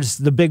other words,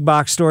 the big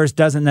box stores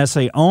doesn't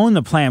necessarily own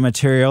the plant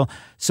material,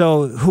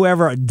 so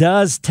whoever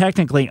does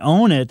technically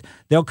own it,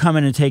 they'll come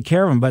in and take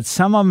care of them. But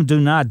some of them do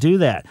not do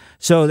that.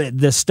 So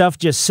the stuff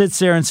just sits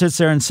there and sits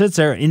there and sits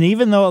there, and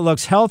even though it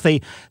looks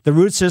healthy, the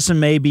root system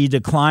may be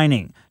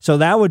declining. So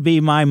that would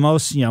be my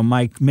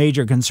my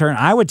major concern.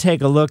 I would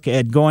take a look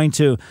at going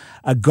to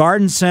a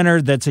garden center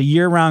that's a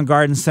year-round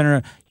garden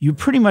center. You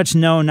pretty much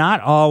know,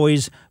 not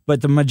always,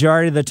 but the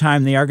majority of the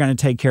time they are going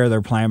to take care of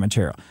their plant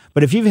material.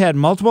 But if you've had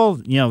multiple,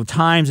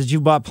 times that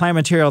you've bought plant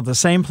material at the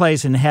same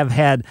place and have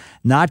had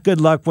not good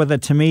luck with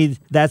it, to me,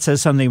 that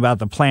says something about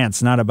the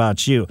plants, not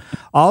about you.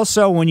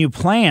 Also, when you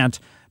plant,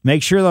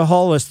 make sure the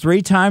hole is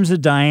 3 times the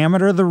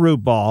diameter of the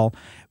root ball,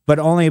 but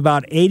only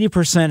about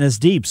 80% is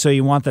deep. So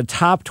you want the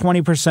top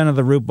 20% of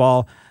the root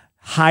ball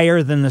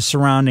higher than the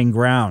surrounding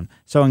ground.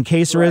 So in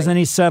case there is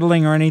any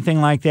settling or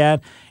anything like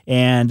that,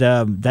 and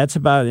that's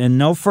about, and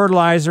no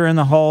fertilizer in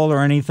the hole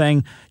or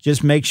anything,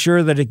 just make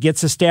sure that it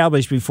gets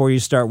established before you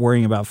start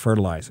worrying about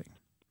fertilizing.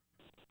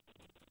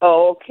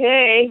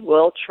 Okay,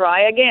 we'll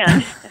try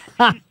again.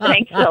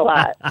 Thanks a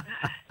lot.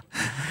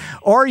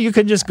 Or you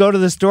can just go to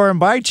the store and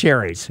buy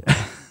cherries.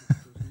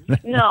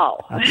 No.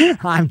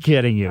 I'm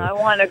kidding you. I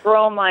want to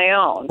grow my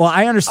own. Well,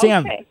 I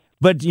understand. Okay.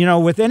 But,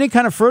 with any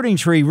kind of fruiting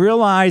tree,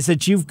 realize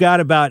that you've got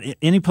about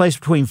any place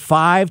between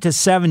 5 to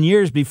 7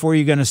 years before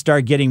you're going to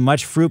start getting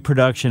much fruit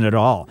production at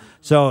all.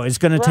 So it's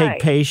going to take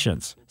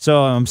patience.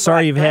 So I'm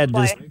sorry you've had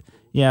this.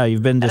 Yeah,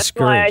 you've been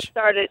discouraged.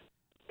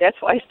 That's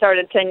why I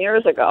started 10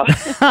 years ago.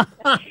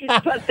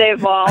 But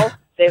they've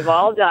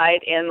all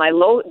died, and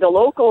the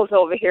locals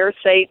over here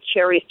say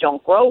cherries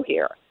don't grow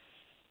here.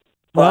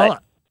 Well,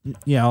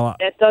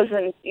 it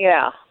doesn't.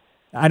 Yeah.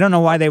 I don't know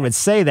why they would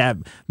say that.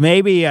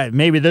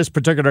 Maybe this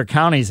particular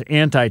county's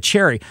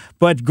anti-cherry.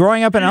 But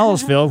growing up in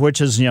Ellisville,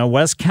 which is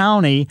West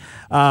County,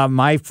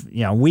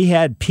 we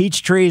had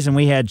peach trees and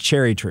we had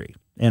cherry tree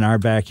in our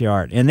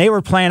backyard, and they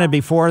were planted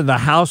before the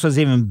house was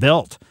even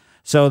built.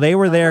 So they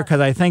were there because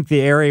I think the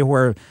area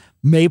where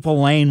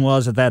Maple Lane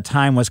was at that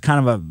time was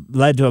kind of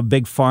led to a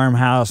big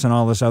farmhouse and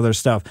all this other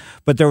stuff.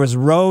 But there was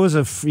rows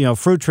of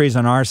fruit trees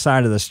on our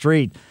side of the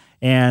street.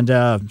 And,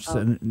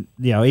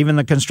 even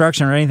the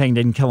construction or anything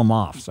didn't kill them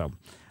off. So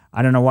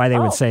I don't know why they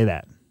would say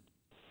that.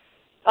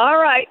 All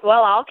right.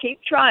 Well, I'll keep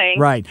trying.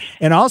 Right.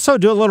 And also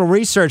do a little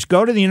research.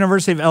 Go to the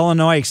University of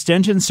Illinois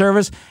Extension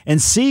Service and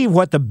see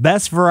what the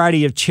best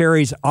variety of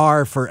cherries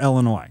are for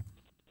Illinois.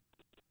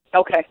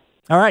 Okay.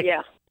 All right.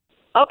 Yeah.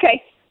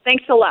 Okay.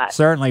 Thanks a lot.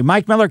 Certainly.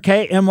 Mike Miller,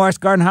 KMOX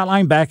Garden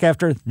Hotline, back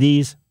after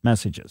these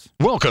messages.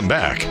 Welcome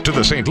back to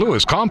the St.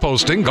 Louis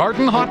Composting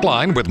Garden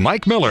Hotline with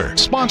Mike Miller,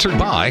 sponsored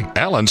by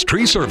Allen's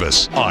Tree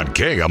Service on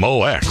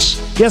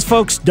KMOX. Yes,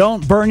 folks,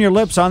 don't burn your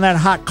lips on that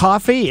hot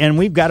coffee, and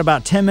we've got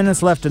about 10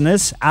 minutes left in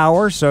this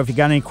hour, so if you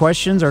got any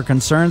questions or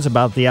concerns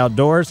about the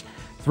outdoors,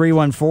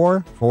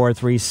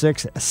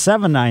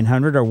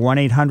 314-436-7900 or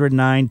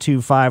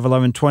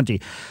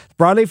 1-800-925-1120.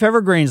 Broadleaf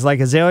evergreens like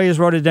azaleas,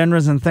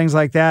 rhododendrons, and things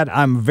like that,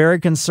 I'm very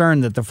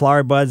concerned that the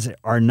flower buds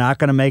are not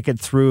going to make it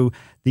through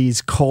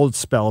these cold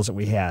spells that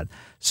we had.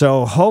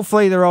 So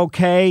hopefully they're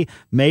okay.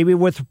 Maybe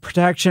with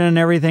protection and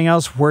everything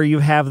else where you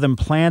have them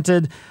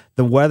planted,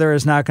 the weather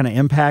is not going to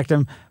impact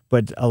them.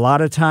 But a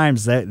lot of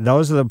times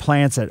those are the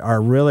plants that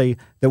are really,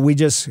 that we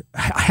just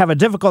have a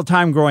difficult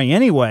time growing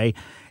anyway.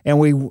 And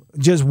we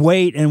just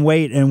wait and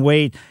wait and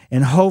wait,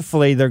 and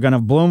hopefully they're going to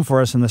bloom for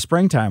us in the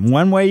springtime.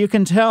 One way you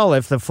can tell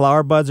if the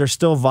flower buds are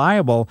still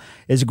viable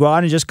is go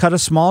out and just cut a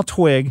small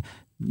twig.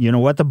 You know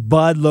what the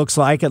bud looks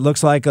like. It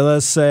looks like,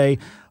 let's say,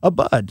 a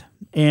bud.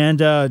 And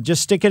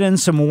just stick it in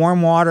some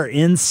warm water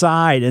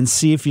inside and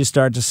see if you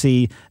start to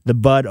see the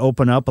bud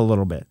open up a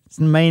little bit. It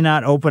may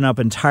not open up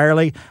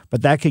entirely,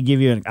 but that could give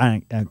you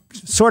a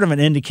sort of an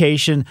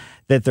indication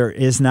that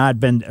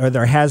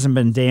there hasn't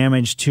been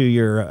damage to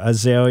your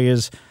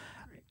azaleas.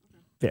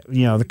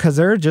 You know, because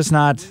they're just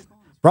not,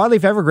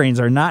 broadleaf evergreens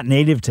are not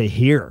native to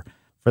here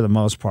for the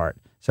most part.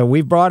 So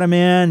we've brought them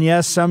in.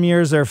 Yes, some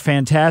years they're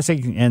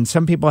fantastic, and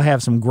some people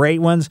have some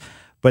great ones,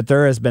 but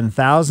there has been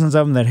thousands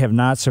of them that have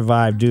not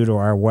survived due to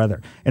our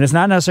weather. And it's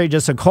not necessarily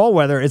just a cold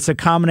weather, it's a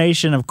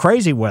combination of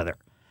crazy weather.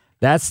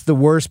 That's the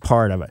worst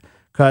part of it,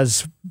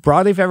 because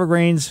broadleaf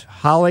evergreens,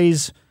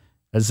 hollies,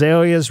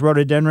 azaleas,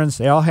 rhododendrons,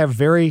 they all have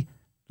very,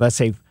 let's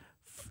say,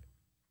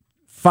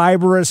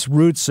 fibrous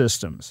root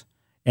systems.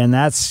 And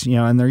that's, you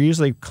know, and they're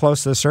usually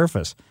close to the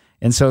surface.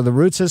 And so the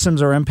root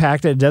systems are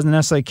impacted. It doesn't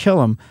necessarily kill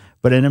them,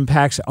 but it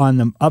impacts on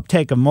the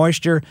uptake of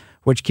moisture,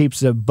 which keeps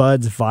the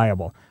buds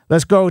viable.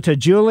 Let's go to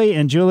Julie,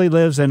 and Julie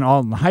lives in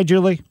Alton. Hi,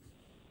 Julie.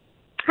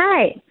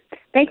 Hi.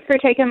 Thanks for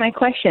taking my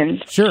questions.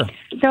 Sure.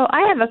 So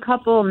I have a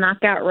couple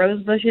knockout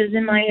rose bushes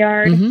in my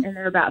yard, and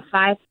they're about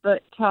 5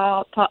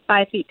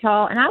 feet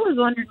tall. And I was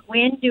wondering,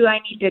 when do I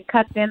need to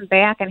cut them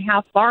back, and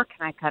how far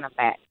can I cut them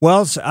back?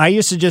 Well, I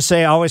used to just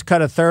say always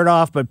cut a third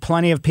off, but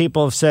plenty of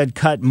people have said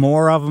cut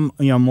more of them,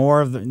 you know, more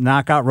of the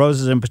knockout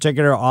roses in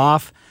particular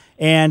off,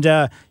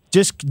 and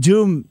just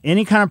do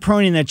any kind of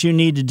pruning that you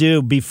need to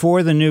do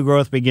before the new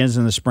growth begins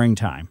in the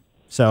springtime.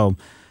 So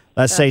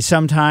let's say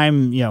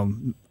sometime, you know,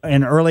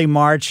 in early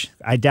March.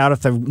 I doubt if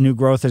the new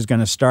growth is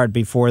going to start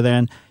before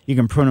then. You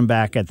can prune them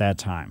back at that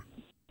time.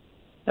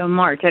 So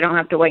March, I don't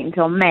have to wait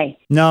until May.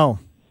 No.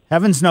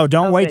 Heavens no,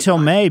 don't wait till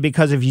May,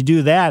 because if you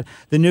do that,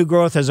 the new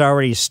growth has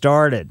already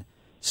started.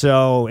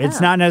 So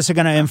it's not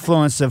necessarily going to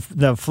influence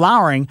the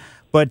flowering,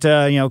 but,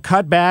 you know,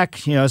 cut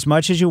back, you know, as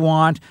much as you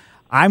want.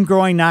 I'm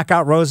growing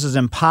knockout roses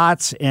in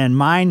pots, and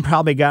mine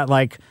probably got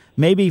like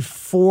maybe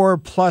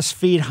 4+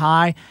 feet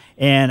high,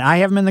 and I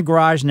have them in the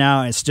garage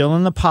now. It's still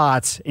in the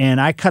pots, and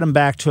I cut them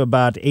back to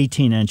about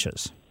 18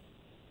 inches.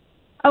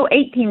 Oh,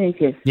 18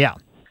 inches. Yeah.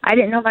 I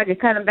didn't know if I could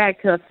cut them back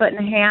to 1.5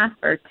 feet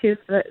or 2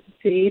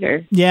 feet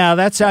or. Yeah,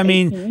 that's, I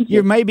mean,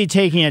 you may be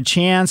taking a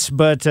chance,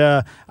 but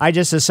I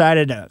just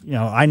decided, you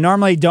know, I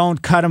normally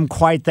don't cut them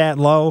quite that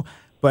low,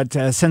 but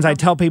since I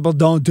tell people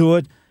don't do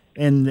it,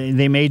 and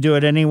they may do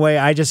it anyway,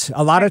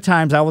 a lot of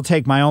times I will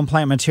take my own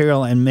plant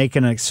material and make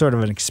a sort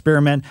of an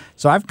experiment.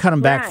 So I've cut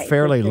them back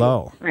fairly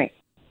low. Right.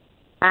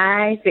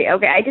 I see.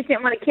 Okay. I just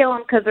didn't want to kill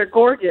them because they're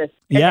gorgeous.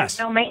 Yes.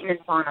 There's no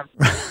maintenance on them.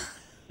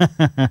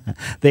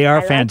 They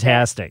are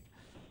fantastic.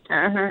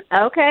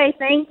 Okay.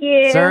 Thank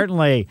you.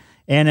 Certainly.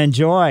 And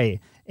enjoy.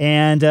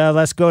 And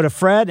let's go to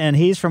Fred, and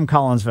he's from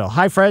Collinsville.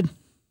 Hi, Fred.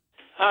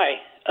 Hi.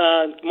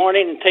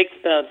 Morning.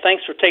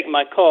 Thanks for taking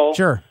my call.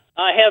 Sure.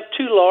 I have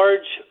 2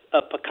 large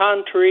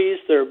pecan trees.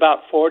 They're about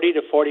 40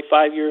 to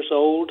 45 years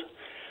old.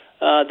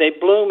 They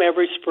bloom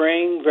every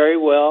spring very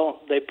well.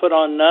 They put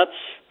on nuts,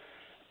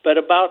 but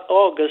about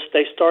August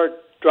they start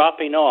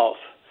dropping off.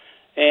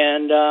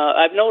 And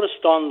I've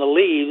noticed on the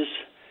leaves,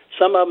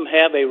 some of them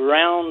have a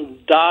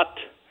round dot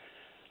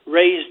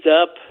raised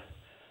up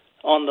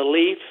on the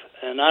leaf,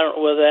 and I don't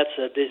know whether that's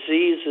a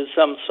disease of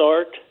some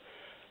sort.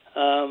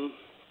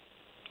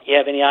 You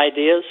have any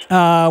ideas?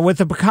 With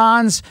the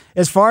pecans,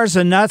 as far as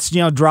the nuts,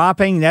 you know,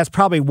 dropping, that's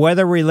probably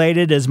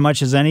weather-related as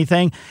much as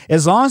anything.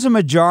 As long as the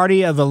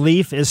majority of the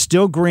leaf is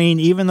still green,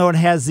 even though it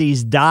has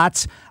these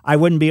dots, I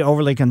wouldn't be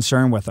overly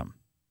concerned with them.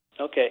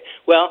 Okay.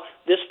 Well,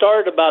 this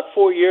started about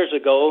 4 years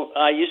ago.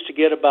 I used to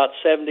get about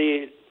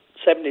 70,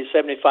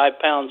 75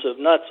 pounds of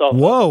nuts off.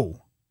 Whoa.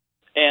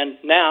 And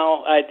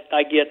now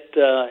I get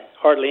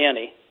hardly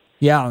any.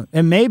 Yeah,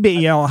 and maybe,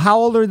 you know, how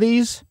old are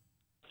these?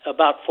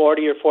 About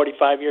 40 or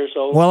 45 years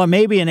old. Well, it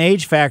may be an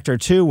age factor,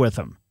 too, with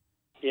them.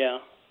 Yeah.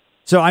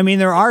 So, I mean,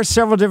 there are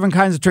several different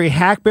kinds of tree.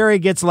 Hackberry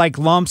gets like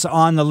lumps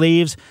on the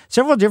leaves.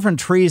 Several different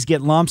trees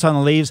get lumps on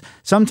the leaves.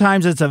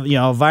 Sometimes it's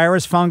a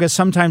virus, fungus.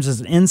 Sometimes it's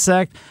an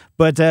insect.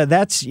 But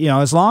that's,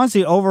 as long as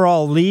the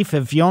overall leaf,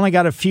 if you only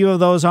got a few of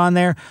those on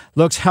there,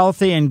 looks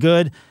healthy and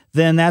good,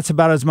 then that's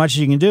about as much as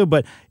you can do.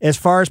 But as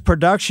far as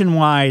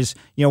production-wise,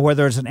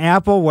 whether it's an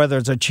apple, whether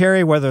it's a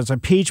cherry, whether it's a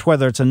peach,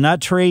 whether it's a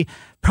nut tree,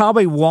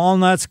 probably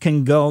walnuts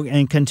can go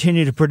and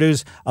continue to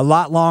produce a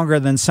lot longer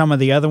than some of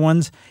the other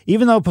ones.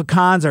 Even though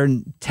pecans are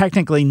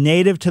technically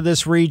native to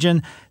this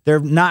region, they're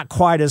not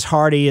quite as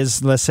hardy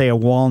as, let's say, a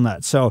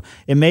walnut. So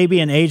it may be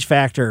an age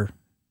factor,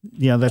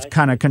 that's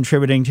kind of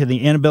contributing to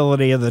the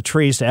inability of the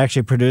trees to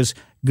actually produce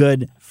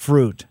good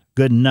fruit,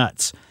 good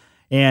nuts.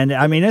 And,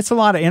 I mean, it's a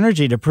lot of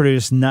energy to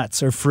produce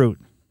nuts or fruit.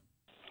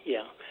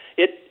 Yeah.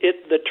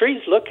 The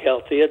trees look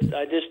healthy.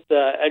 I just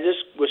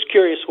was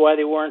curious why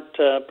they weren't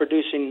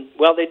producing.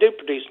 Well, they do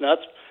produce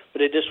nuts, but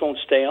they just won't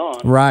stay on.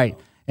 Right.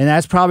 And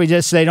that's probably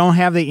just they don't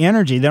have the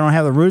energy. They don't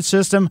have the root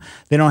system.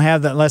 They don't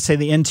have the, let's say,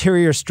 the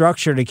interior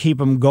structure to keep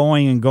them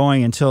going and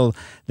going until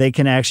they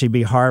can actually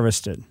be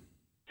harvested.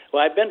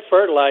 Well, I've been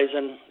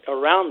fertilizing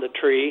around the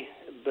tree,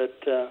 but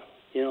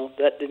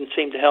that didn't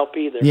seem to help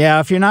either. Yeah,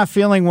 if you're not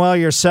feeling well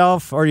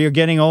yourself or you're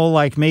getting old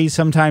like me,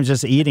 sometimes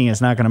just eating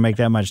is not going to make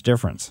that much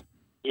difference.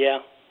 Yeah.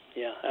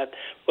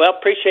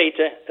 Appreciate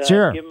it.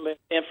 Sure. Give them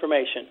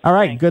information. All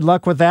right, Thanks. Good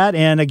luck with that.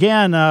 And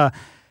again,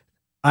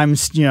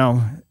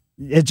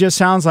 it just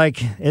sounds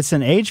like it's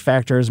an age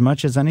factor as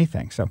much as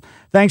anything. So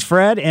thanks,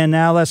 Fred. And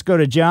now let's go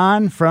to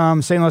John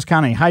from St. Louis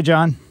County. Hi,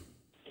 John.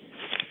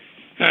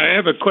 I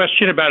have a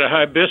question about a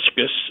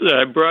hibiscus that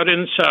I brought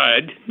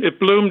inside. It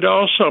bloomed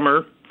all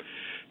summer.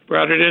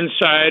 Brought it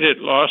inside. It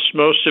lost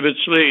most of its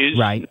leaves.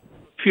 Right. A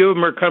few of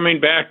them are coming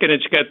back, and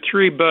it's got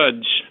 3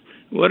 buds.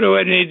 What do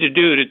I need to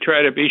do to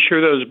try to be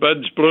sure those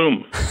buds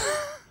bloom?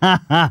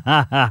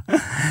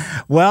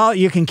 Well,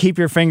 you can keep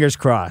your fingers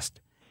crossed.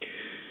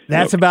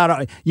 That's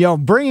about,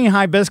 bringing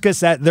hibiscus,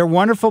 they're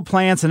wonderful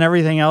plants and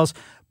everything else,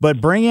 but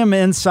bring them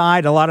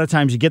inside. A lot of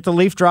times you get the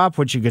leaf drop,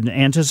 which you can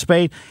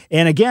anticipate.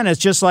 And again, it's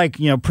just like,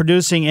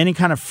 producing any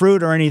kind of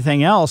fruit or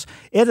anything else.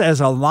 It has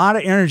a lot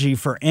of energy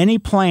for any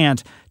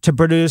plant to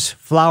produce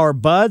flower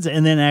buds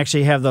and then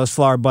actually have those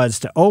flower buds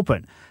to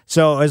open.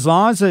 So as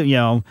long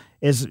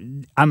as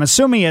I'm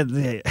assuming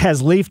it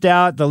has leafed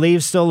out, the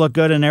leaves still look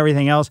good and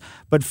everything else,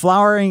 but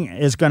flowering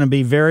is going to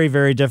be very,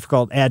 very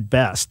difficult at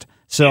best.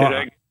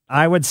 So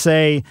I would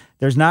say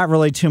there's not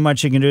really too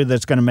much you can do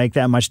that's going to make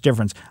that much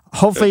difference.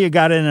 Hopefully you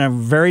got it in a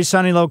very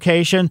sunny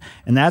location,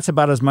 and that's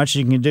about as much as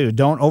you can do.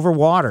 Don't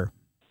overwater.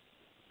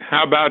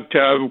 How about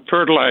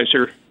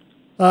fertilizer?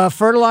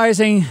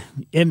 Fertilizing,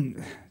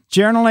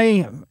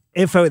 generally,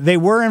 if they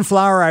were in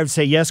flower, I would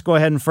say, yes, go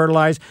ahead and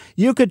fertilize.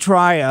 You could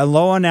try a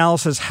low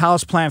analysis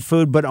houseplant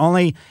food, but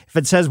only if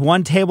it says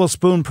 1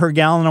 tablespoon per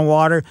gallon of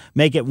water,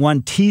 make it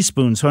 1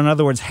 teaspoon. So in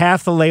other words,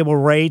 half the label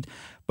rate,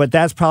 but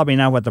that's probably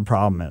not what the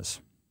problem is.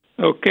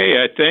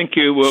 Okay, I thank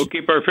you. We'll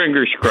keep our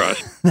fingers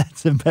crossed.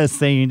 That's the best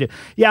thing you do.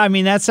 Yeah, I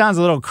mean, that sounds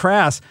a little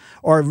crass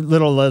or a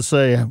little, let's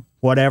say,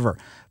 whatever.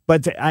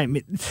 But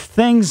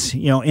things,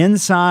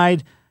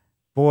 inside,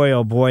 boy,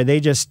 oh boy, they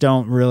just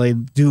don't really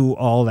do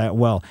all that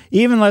well.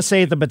 Even, let's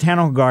say, at the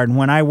Botanical Garden,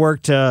 when I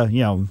worked,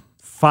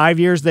 5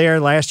 years there,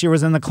 last year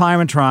was in the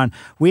Climatron,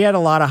 we had a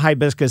lot of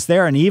hibiscus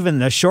there. And even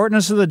the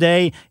shortness of the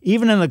day,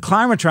 even in the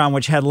Climatron,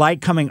 which had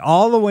light coming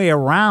all the way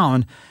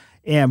around,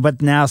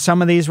 but now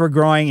some of these were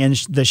growing in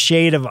the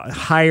shade of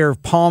higher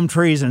palm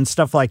trees and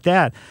stuff like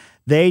that.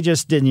 They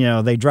just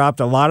didn't, they dropped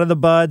a lot of the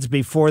buds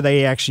before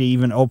they actually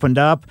even opened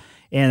up.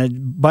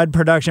 And bud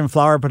production,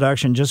 flower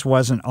production just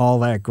wasn't all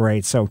that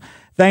great. So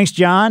thanks,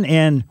 John.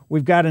 And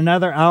we've got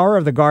another hour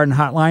of the Garden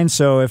Hotline.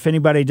 So if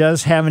anybody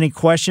does have any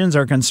questions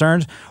or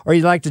concerns, or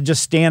you'd like to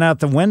just stand out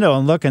the window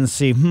and look and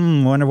see,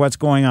 wonder what's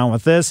going on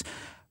with this.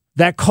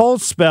 That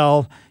cold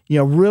spell,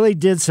 really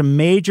did some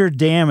major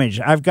damage.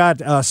 I've got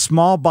a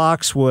small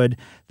boxwood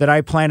that I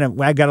planted.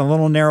 I got a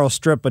little narrow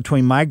strip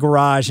between my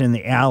garage and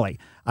the alley.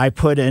 I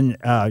put in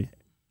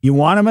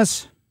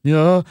euonymus,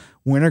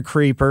 winter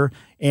creeper,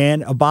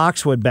 and a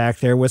boxwood back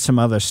there with some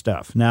other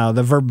stuff. Now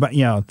the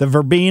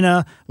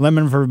verbena,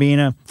 lemon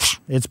verbena,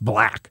 it's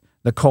black.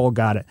 The cold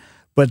got it.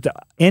 But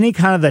any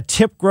kind of the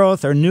tip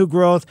growth or new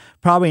growth,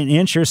 probably an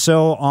inch or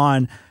so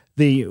on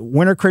the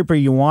winter creeper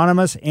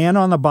euonymus and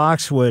on the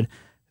boxwood,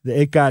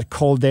 it got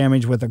cold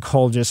damage with the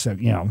cold just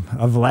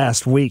of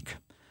last week.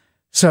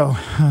 So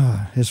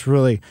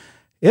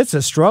it's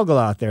a struggle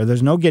out there.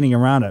 There's no getting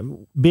around it.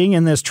 Being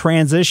in this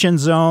transition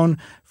zone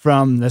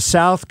from the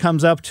south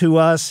comes up to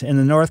us and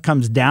the north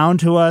comes down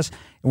to us,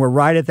 and we're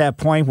right at that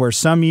point where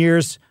some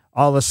years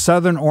all the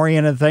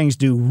southern-oriented things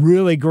do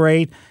really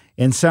great,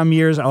 and some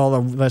years all the,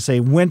 let's say,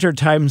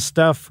 winter-time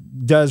stuff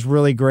does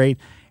really great,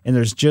 and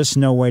there's just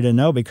no way to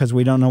know because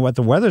we don't know what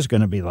the weather's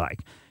going to be like.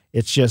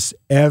 It's just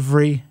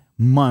every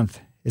month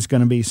is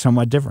going to be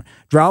somewhat different,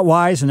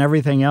 drought-wise and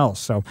everything else.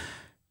 So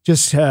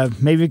just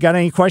maybe you've got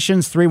any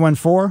questions,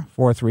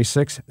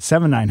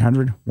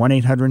 314-436-7900,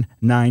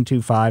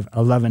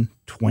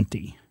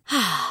 1-800-925-1120.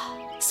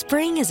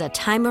 Spring is a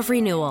time of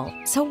renewal,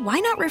 so why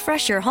not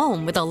refresh your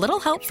home with a little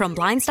help from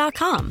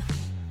Blinds.com?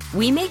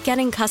 We make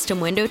getting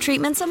custom window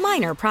treatments a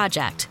minor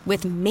project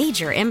with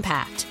major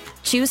impact.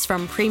 Choose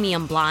from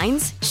premium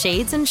blinds,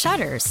 shades, and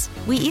shutters.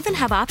 We even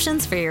have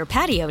options for your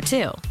patio,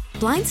 too.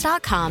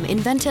 Blinds.com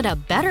invented a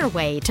better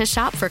way to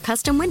shop for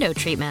custom window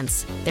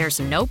treatments. There's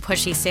no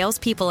pushy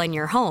salespeople in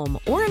your home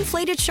or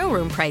inflated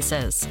showroom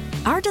prices.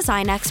 Our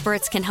design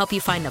experts can help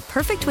you find the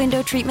perfect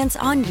window treatments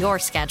on your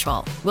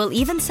schedule. We'll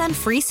even send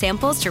free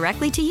samples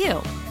directly to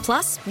you.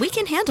 Plus, we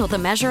can handle the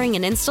measuring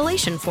and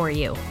installation for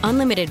you.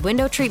 Unlimited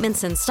window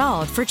treatments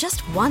installed for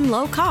just one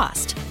low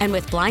cost. And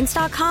with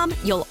Blinds.com,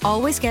 you'll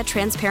always get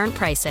transparent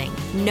pricing.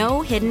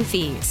 No hidden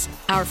fees.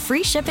 Our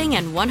free shipping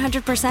and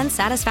 100%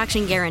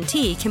 satisfaction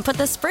guarantee can put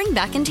the spring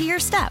back into your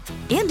step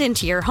and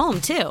into your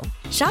home, too.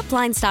 Shop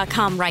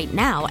Blinds.com right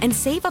now and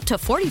save up to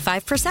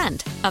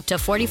 45%. Up to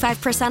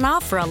 45%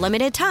 off for a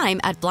limited time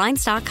at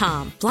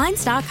Blinds.com.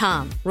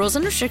 Blinds.com. Rules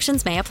and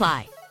restrictions may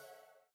apply.